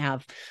know if I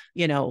have,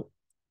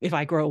 if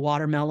I grow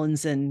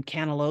watermelons and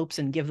cantaloupes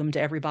and give them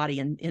to everybody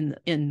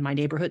in my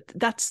neighborhood.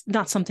 That's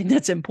not something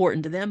that's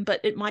important to them,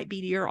 but it might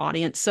be to your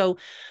audience. So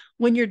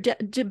when you're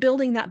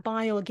building that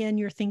bio, again,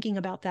 you're thinking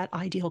about that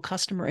ideal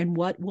customer and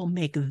what will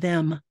make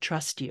them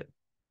trust you.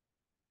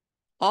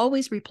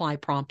 Always reply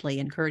promptly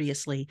and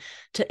courteously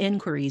to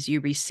inquiries you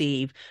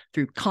receive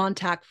through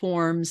contact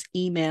forms,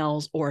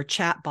 emails, or a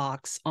chat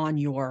box on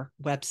your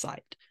website.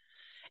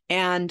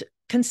 And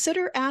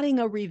consider adding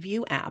a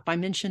review app. I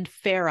mentioned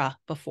Farah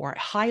before. I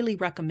highly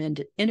recommend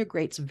it.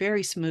 Integrates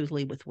very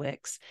smoothly with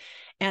Wix.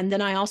 And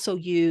then I also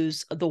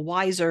use the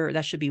Wiser,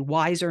 that should be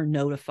Wiser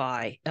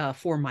Notify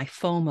for my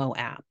FOMO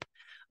app,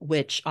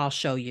 which I'll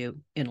show you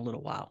in a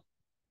little while.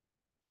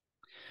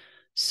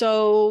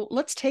 So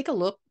let's take a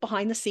look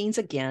behind the scenes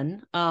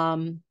again.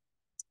 Once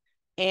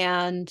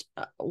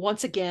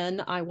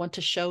again, I want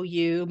to show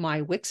you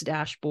my Wix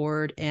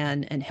dashboard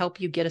and help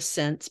you get a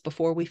sense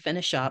before we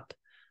finish up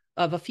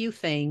of a few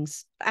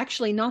things.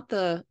 Actually, not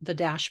the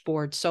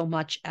dashboard so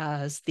much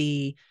as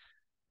I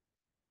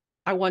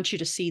want you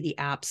to see the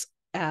apps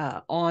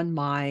on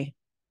my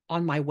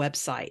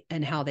website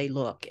and how they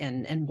look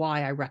and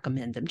why I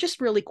recommend them. Just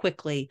really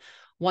quickly,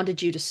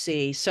 wanted you to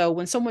see. So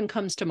when someone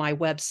comes to my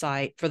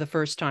website for the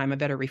first time, I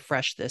better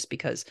refresh this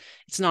because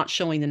it's not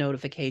showing the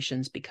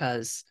notifications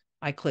because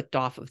I clicked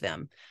off of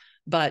them.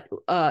 But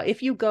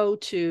if you go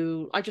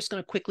to, I'm just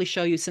going to quickly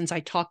show you since I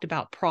talked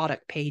about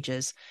product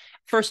pages.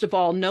 First of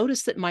all,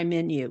 notice that my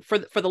menu, for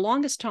the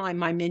longest time,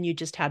 my menu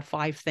just had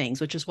 5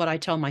 things, which is what I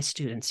tell my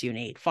students you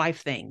need, 5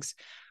 things.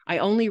 I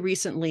only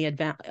recently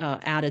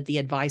added the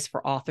advice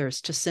for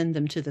authors to send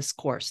them to this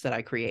course that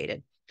I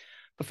created.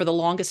 But for the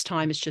longest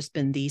time, it's just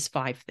been these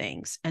 5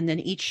 things. And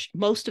then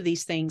most of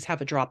these things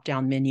have a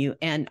drop-down menu.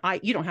 And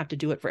you don't have to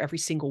do it for every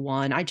single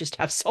one. I just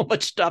have so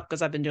much stuff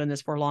because I've been doing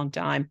this for a long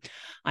time.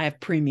 I have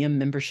premium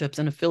memberships,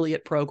 an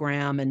affiliate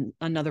program, and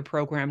another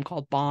program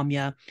called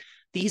Bomya.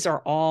 These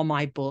are all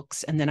my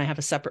books. And then I have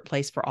a separate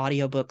place for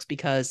audiobooks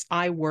because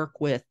I work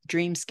with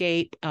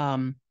Dreamscape.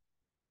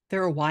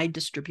 They're a wide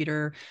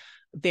distributor.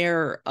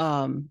 They're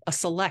a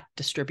select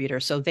distributor.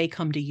 So they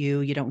come to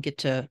you. You don't get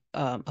to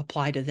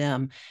apply to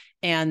them.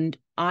 And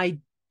I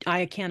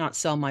cannot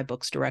sell my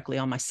books directly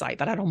on my site,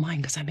 but I don't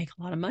mind because I make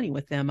a lot of money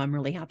with them. I'm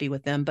really happy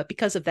with them. But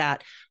because of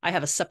that, I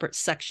have a separate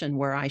section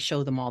where I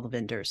show them all the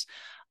vendors.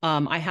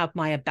 I have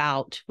my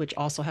About, which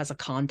also has a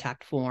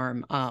contact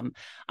form. I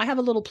have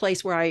a little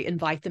place where I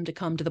invite them to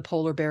come to the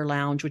Polar Bear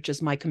Lounge, which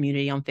is my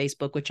community on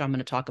Facebook, which I'm going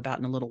to talk about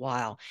in a little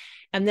while.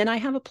 And then I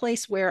have a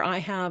place where I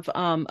have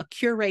a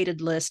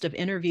curated list of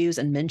interviews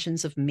and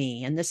mentions of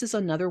me. And this is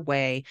another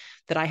way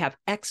that I have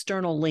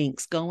external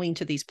links going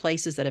to these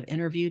places that have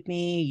interviewed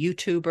me,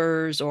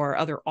 YouTubers or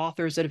other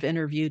authors that have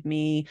interviewed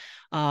me,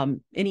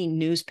 any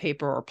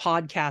newspaper or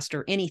podcast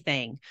or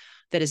anything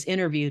that has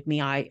interviewed me.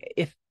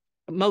 If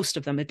most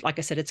of them, like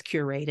I said, it's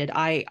curated.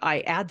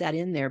 I add that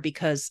in there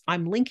because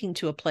I'm linking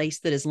to a place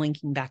that is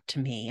linking back to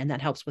me, and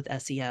that helps with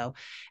SEO.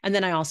 And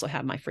then I also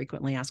have my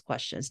frequently asked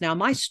questions. Now,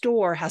 my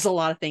store has a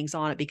lot of things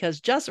on it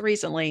because just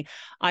recently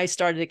I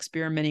started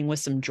experimenting with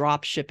some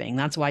drop shipping.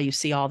 That's why you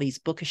see all these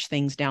bookish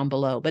things down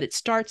below, but it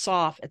starts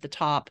off at the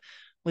top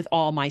with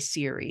all my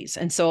series.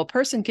 And so a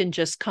person can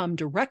just come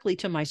directly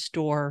to my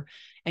store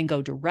and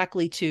go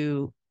directly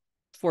to,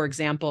 for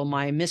example,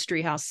 my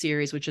Mystery House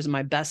series, which is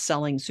my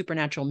best-selling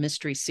supernatural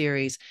mystery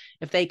series.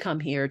 If they come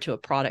here to a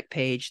product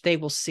page, they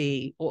will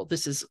see, well,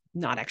 this is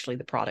not actually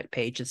the product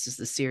page, this is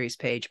the series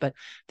page, but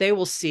they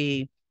will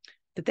see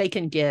that they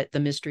can get the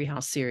Mystery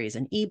House series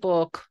in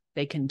ebook,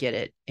 they can get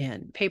it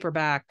in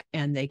paperback,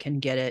 and they can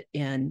get it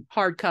in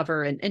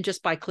hardcover. And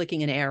just by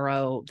clicking an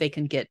arrow, they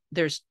can get,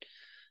 there's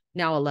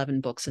now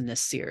 11 books in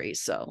this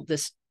series. So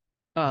this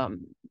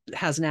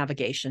has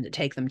navigation to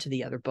take them to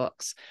the other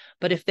books.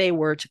 But if they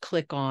were to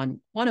click on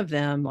one of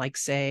them, like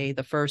say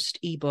the first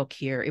ebook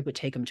here, it would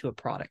take them to a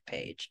product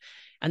page.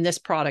 And this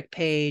product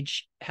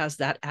page has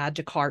that add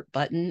to cart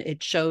button.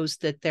 It shows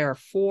that there are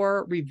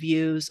 4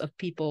 reviews of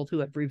people who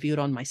have reviewed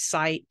on my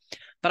site,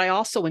 but I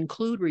also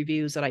include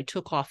reviews that I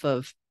took off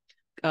of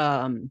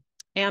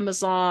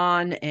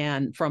Amazon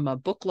and from a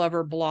book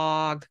lover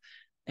blog,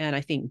 and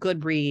I think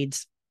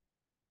Goodreads,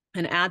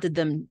 and added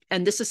them.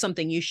 And this is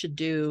something you should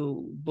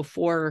do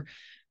before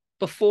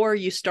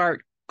you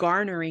start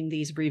garnering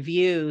these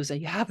reviews.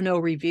 And you have no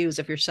reviews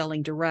if you're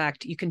selling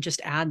direct, you can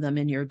just add them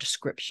in your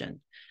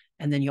description,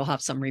 and then you'll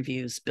have some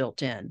reviews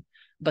built in.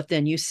 But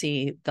then you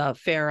see the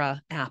Farah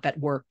app at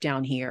work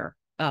down here.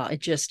 It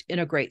just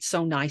integrates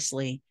so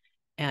nicely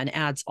and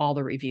adds all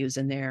the reviews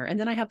in there. And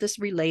then I have this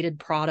related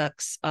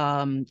products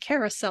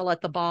carousel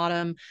at the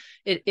bottom.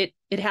 It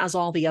has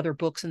all the other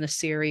books in the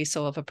series.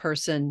 So if a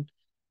person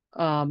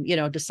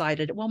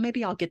decided, well,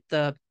 maybe I'll get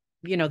the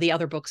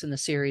other books in the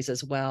series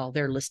as well,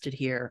 they're listed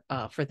here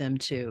for them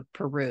to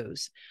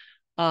peruse.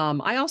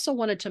 I also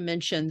wanted to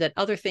mention that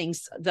other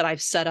things that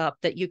I've set up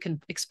that you can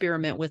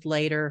experiment with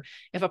later.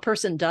 If a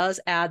person does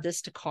add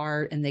this to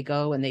cart and they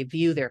go and they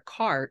view their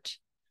cart,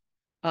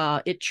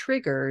 it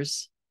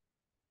triggers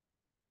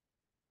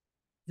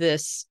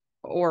this,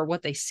 or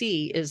what they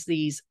see is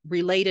these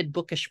related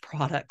bookish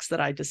products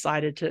that I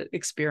decided to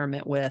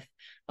experiment with.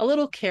 A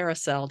little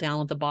carousel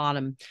down at the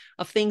bottom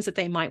of things that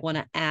they might want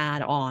to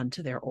add on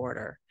to their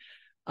order.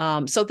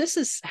 So this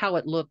is how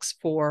it looks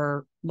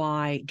for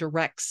my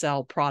direct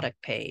sell product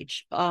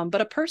page.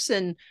 But a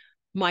person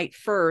might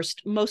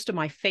first, most of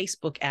my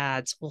Facebook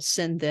ads will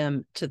send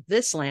them to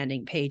this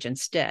landing page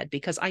instead,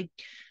 because I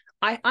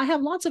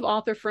have lots of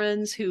author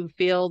friends who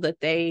feel that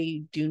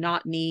they do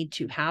not need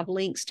to have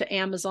links to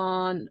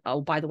Amazon.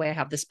 Oh, by the way, I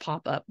have this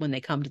pop up when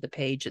they come to the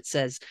page. It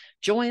says,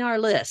 join our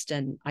list.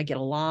 And I get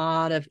a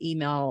lot of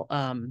email.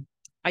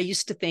 I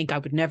used to think I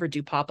would never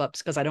do pop-ups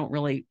because I don't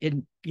really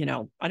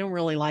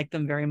like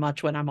them very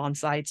much when I'm on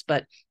sites,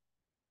 but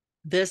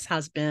this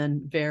has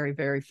been very,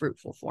 very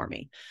fruitful for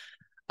me.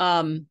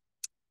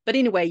 But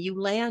anyway, you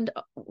land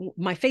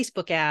my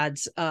Facebook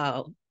ads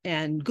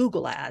and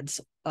Google ads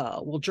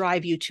will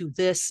drive you to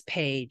this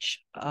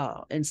page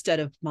instead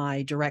of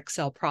my direct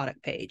sell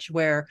product page,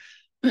 where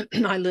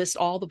I list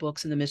all the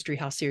books in the Mystery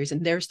House series.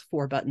 And there's the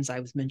 4 buttons I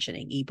was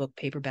mentioning: ebook,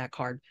 paperback,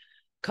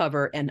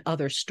 hardcover, and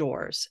other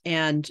stores.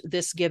 And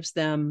this gives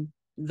them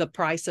the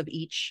price of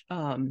each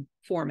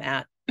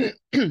format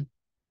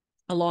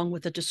along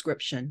with a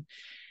description.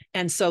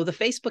 And so the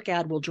Facebook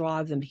ad will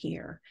drive them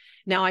here.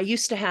 Now, I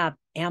used to have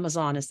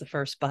Amazon as the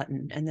first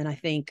button, and then I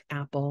think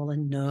Apple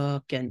and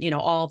Nook and,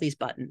 all these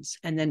buttons.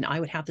 And then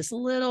I would have this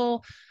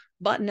little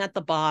button at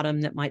the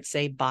bottom that might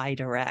say buy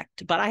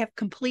direct, but I have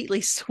completely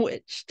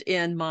switched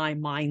in my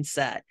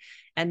mindset.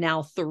 And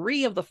now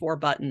 3 of the 4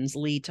 buttons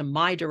lead to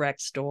my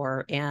direct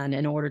store. And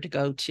in order to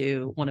go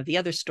to one of the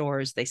other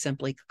stores, they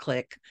simply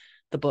click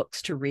the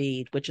books to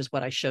read, which is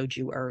what I showed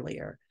you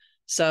earlier.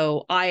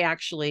 So I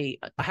actually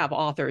have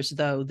authors,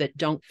 though, that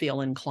don't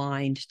feel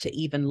inclined to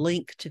even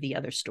link to the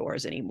other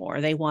stores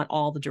anymore. They want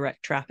all the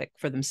direct traffic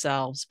for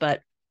themselves, but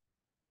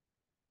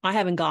I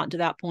haven't gotten to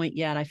that point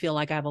yet. I feel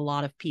like I have a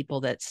lot of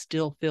people that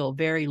still feel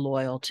very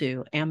loyal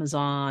to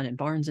Amazon and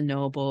Barnes and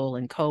Noble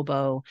and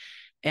Kobo.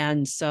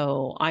 And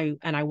so I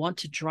want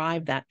to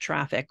drive that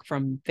traffic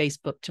from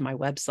Facebook to my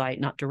website,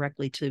 not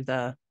directly to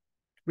the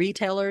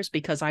retailers,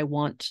 because I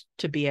want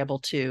to be able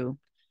to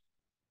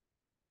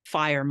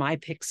fire my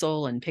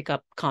pixel and pick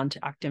up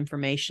contact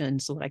information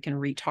so that I can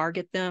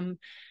retarget them.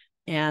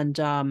 And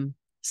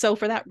so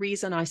for that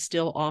reason, I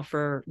still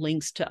offer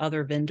links to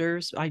other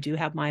vendors. I do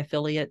have my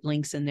affiliate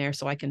links in there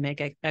so I can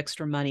make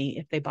extra money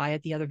if they buy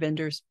at the other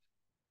vendors.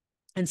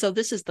 And so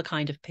this is the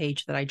kind of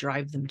page that I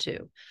drive them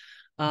to.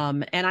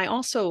 And I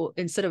also,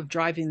 instead of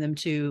driving them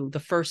to the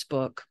first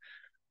book,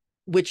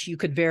 which you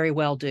could very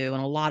well do,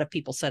 and a lot of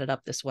people set it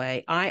up this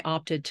way, I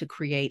opted to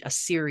create a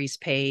series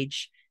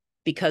page,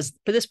 because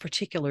for this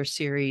particular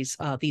series,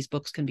 these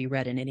books can be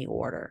read in any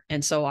order.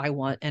 And so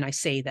I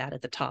say that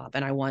at the top,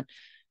 and I want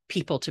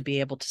people to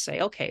be able to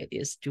say, okay,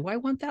 do I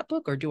want that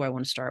book, or do I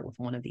want to start with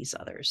one of these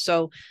others?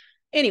 So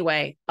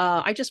anyway,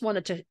 I just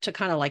wanted to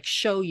kind of like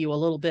show you a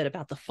little bit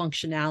about the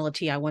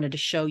functionality. I wanted to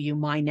show you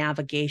my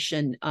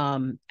navigation,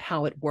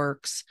 how it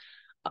works.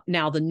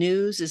 Now, the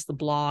news is the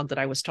blog that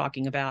I was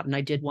talking about, and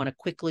I did want to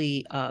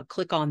quickly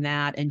click on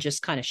that and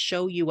just kind of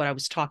show you what I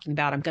was talking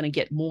about. I'm going to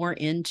get more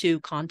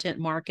into content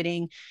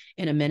marketing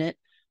in a minute,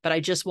 but I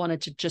just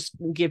wanted to just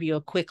give you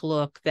a quick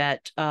look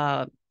that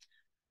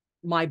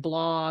my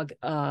blog,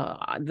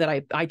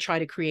 that I try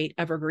to create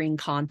evergreen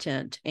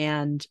content,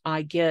 and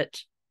I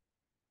get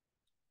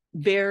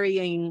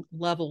varying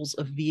levels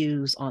of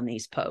views on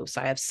these posts.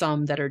 I have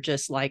some that are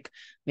just like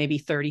maybe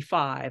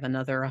 35,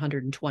 another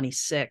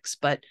 126,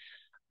 but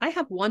I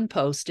have one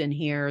post in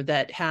here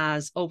that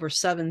has over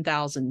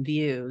 7,000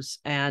 views.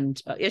 And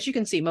as you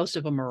can see, most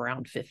of them are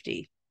around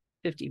 50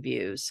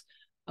 views.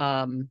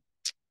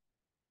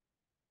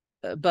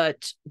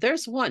 but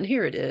there's one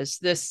here. It is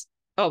this.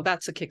 Oh,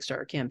 that's a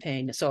Kickstarter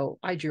campaign. So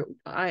I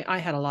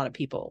had a lot of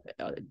people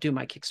do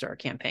my Kickstarter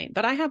campaign,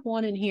 but I have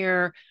one in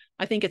here.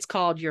 I think it's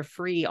called your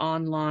free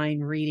online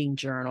reading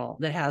journal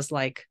that has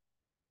like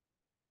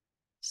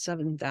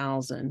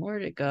 7,000. Where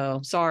did it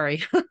go?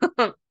 Sorry.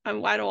 I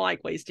don't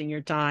like wasting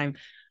your time.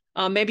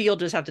 Maybe you'll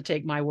just have to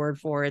take my word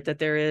for it that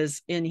there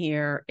is in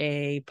here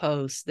a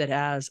post that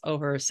has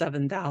over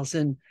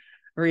 7,000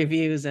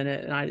 reviews in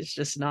it. And it's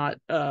just not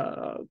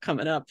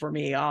coming up for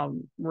me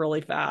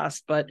really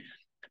fast. But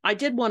I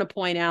did want to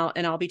point out,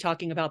 and I'll be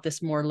talking about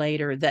this more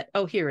later, that,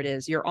 oh, here it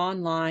is. Your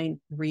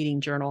online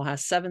reading journal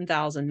has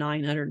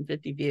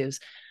 7,950 views.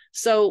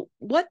 So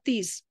what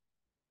these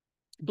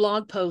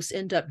blog posts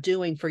end up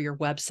doing for your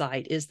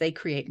website is they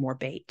create more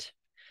bait.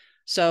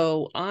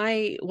 So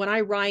when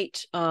I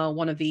write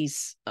one of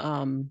these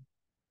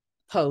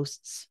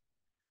posts,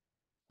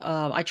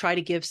 I try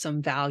to give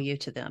some value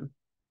to them.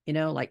 You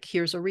know, like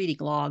here's a reading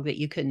log that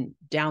you can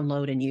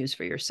download and use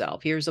for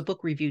yourself. Here's a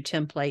book review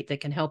template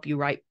that can help you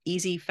write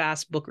easy,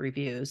 fast book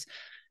reviews.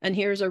 And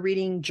here's a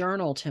reading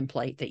journal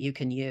template that you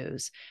can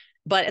use.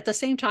 But at the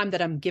same time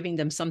that I'm giving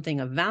them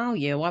something of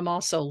value, I'm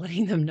also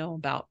letting them know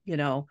about, you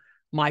know,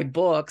 my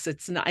books.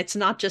 It's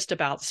not just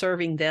about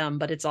serving them,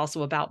 but it's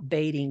also about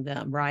baiting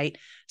them, right?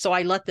 So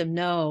I let them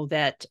know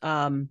that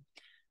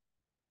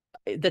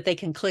that they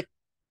can click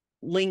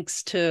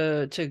links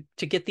to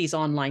get these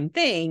online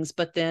things,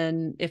 but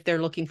then if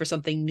they're looking for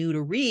something new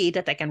to read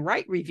that they can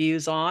write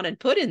reviews on and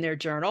put in their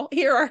journal,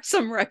 here are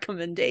some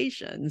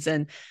recommendations.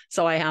 And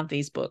so I have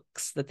these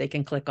books that they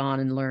can click on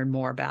and learn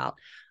more about.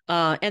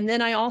 And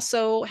then I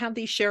also have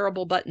these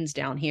shareable buttons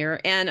down here.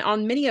 And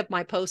on many of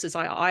my posts,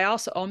 I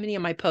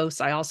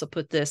also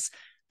put this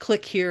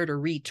click here to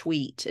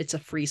retweet. It's a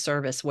free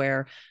service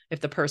where if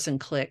the person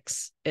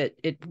clicks,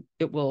 it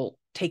will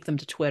take them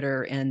to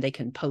Twitter and they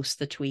can post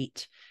the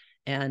tweet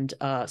and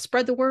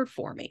spread the word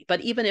for me.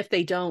 But even if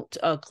they don't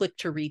click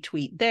to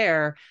retweet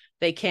there,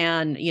 they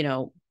can, you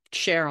know,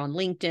 share on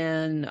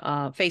LinkedIn,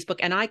 Facebook,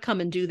 and I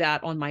come and do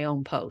that on my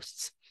own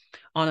posts.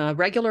 On a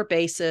regular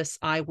basis,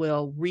 I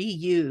will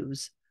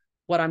reuse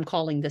what I'm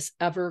calling this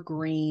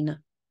evergreen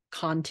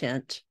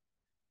content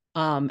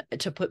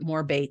to put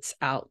more baits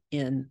out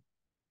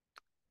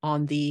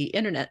on the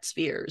internet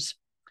spheres.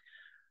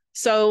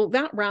 So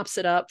that wraps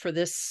it up for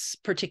this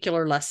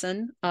particular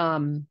lesson.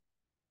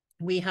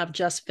 We have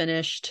just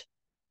finished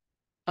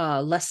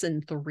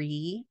lesson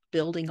 3,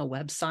 building a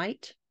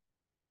website.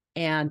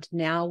 And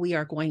now we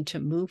are going to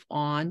move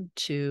on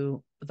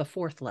to the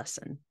 4th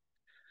lesson,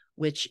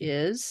 which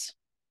is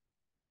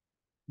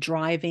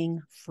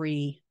driving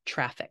free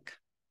traffic.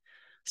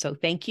 So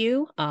thank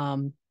you.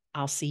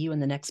 I'll see you in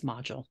the next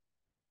module.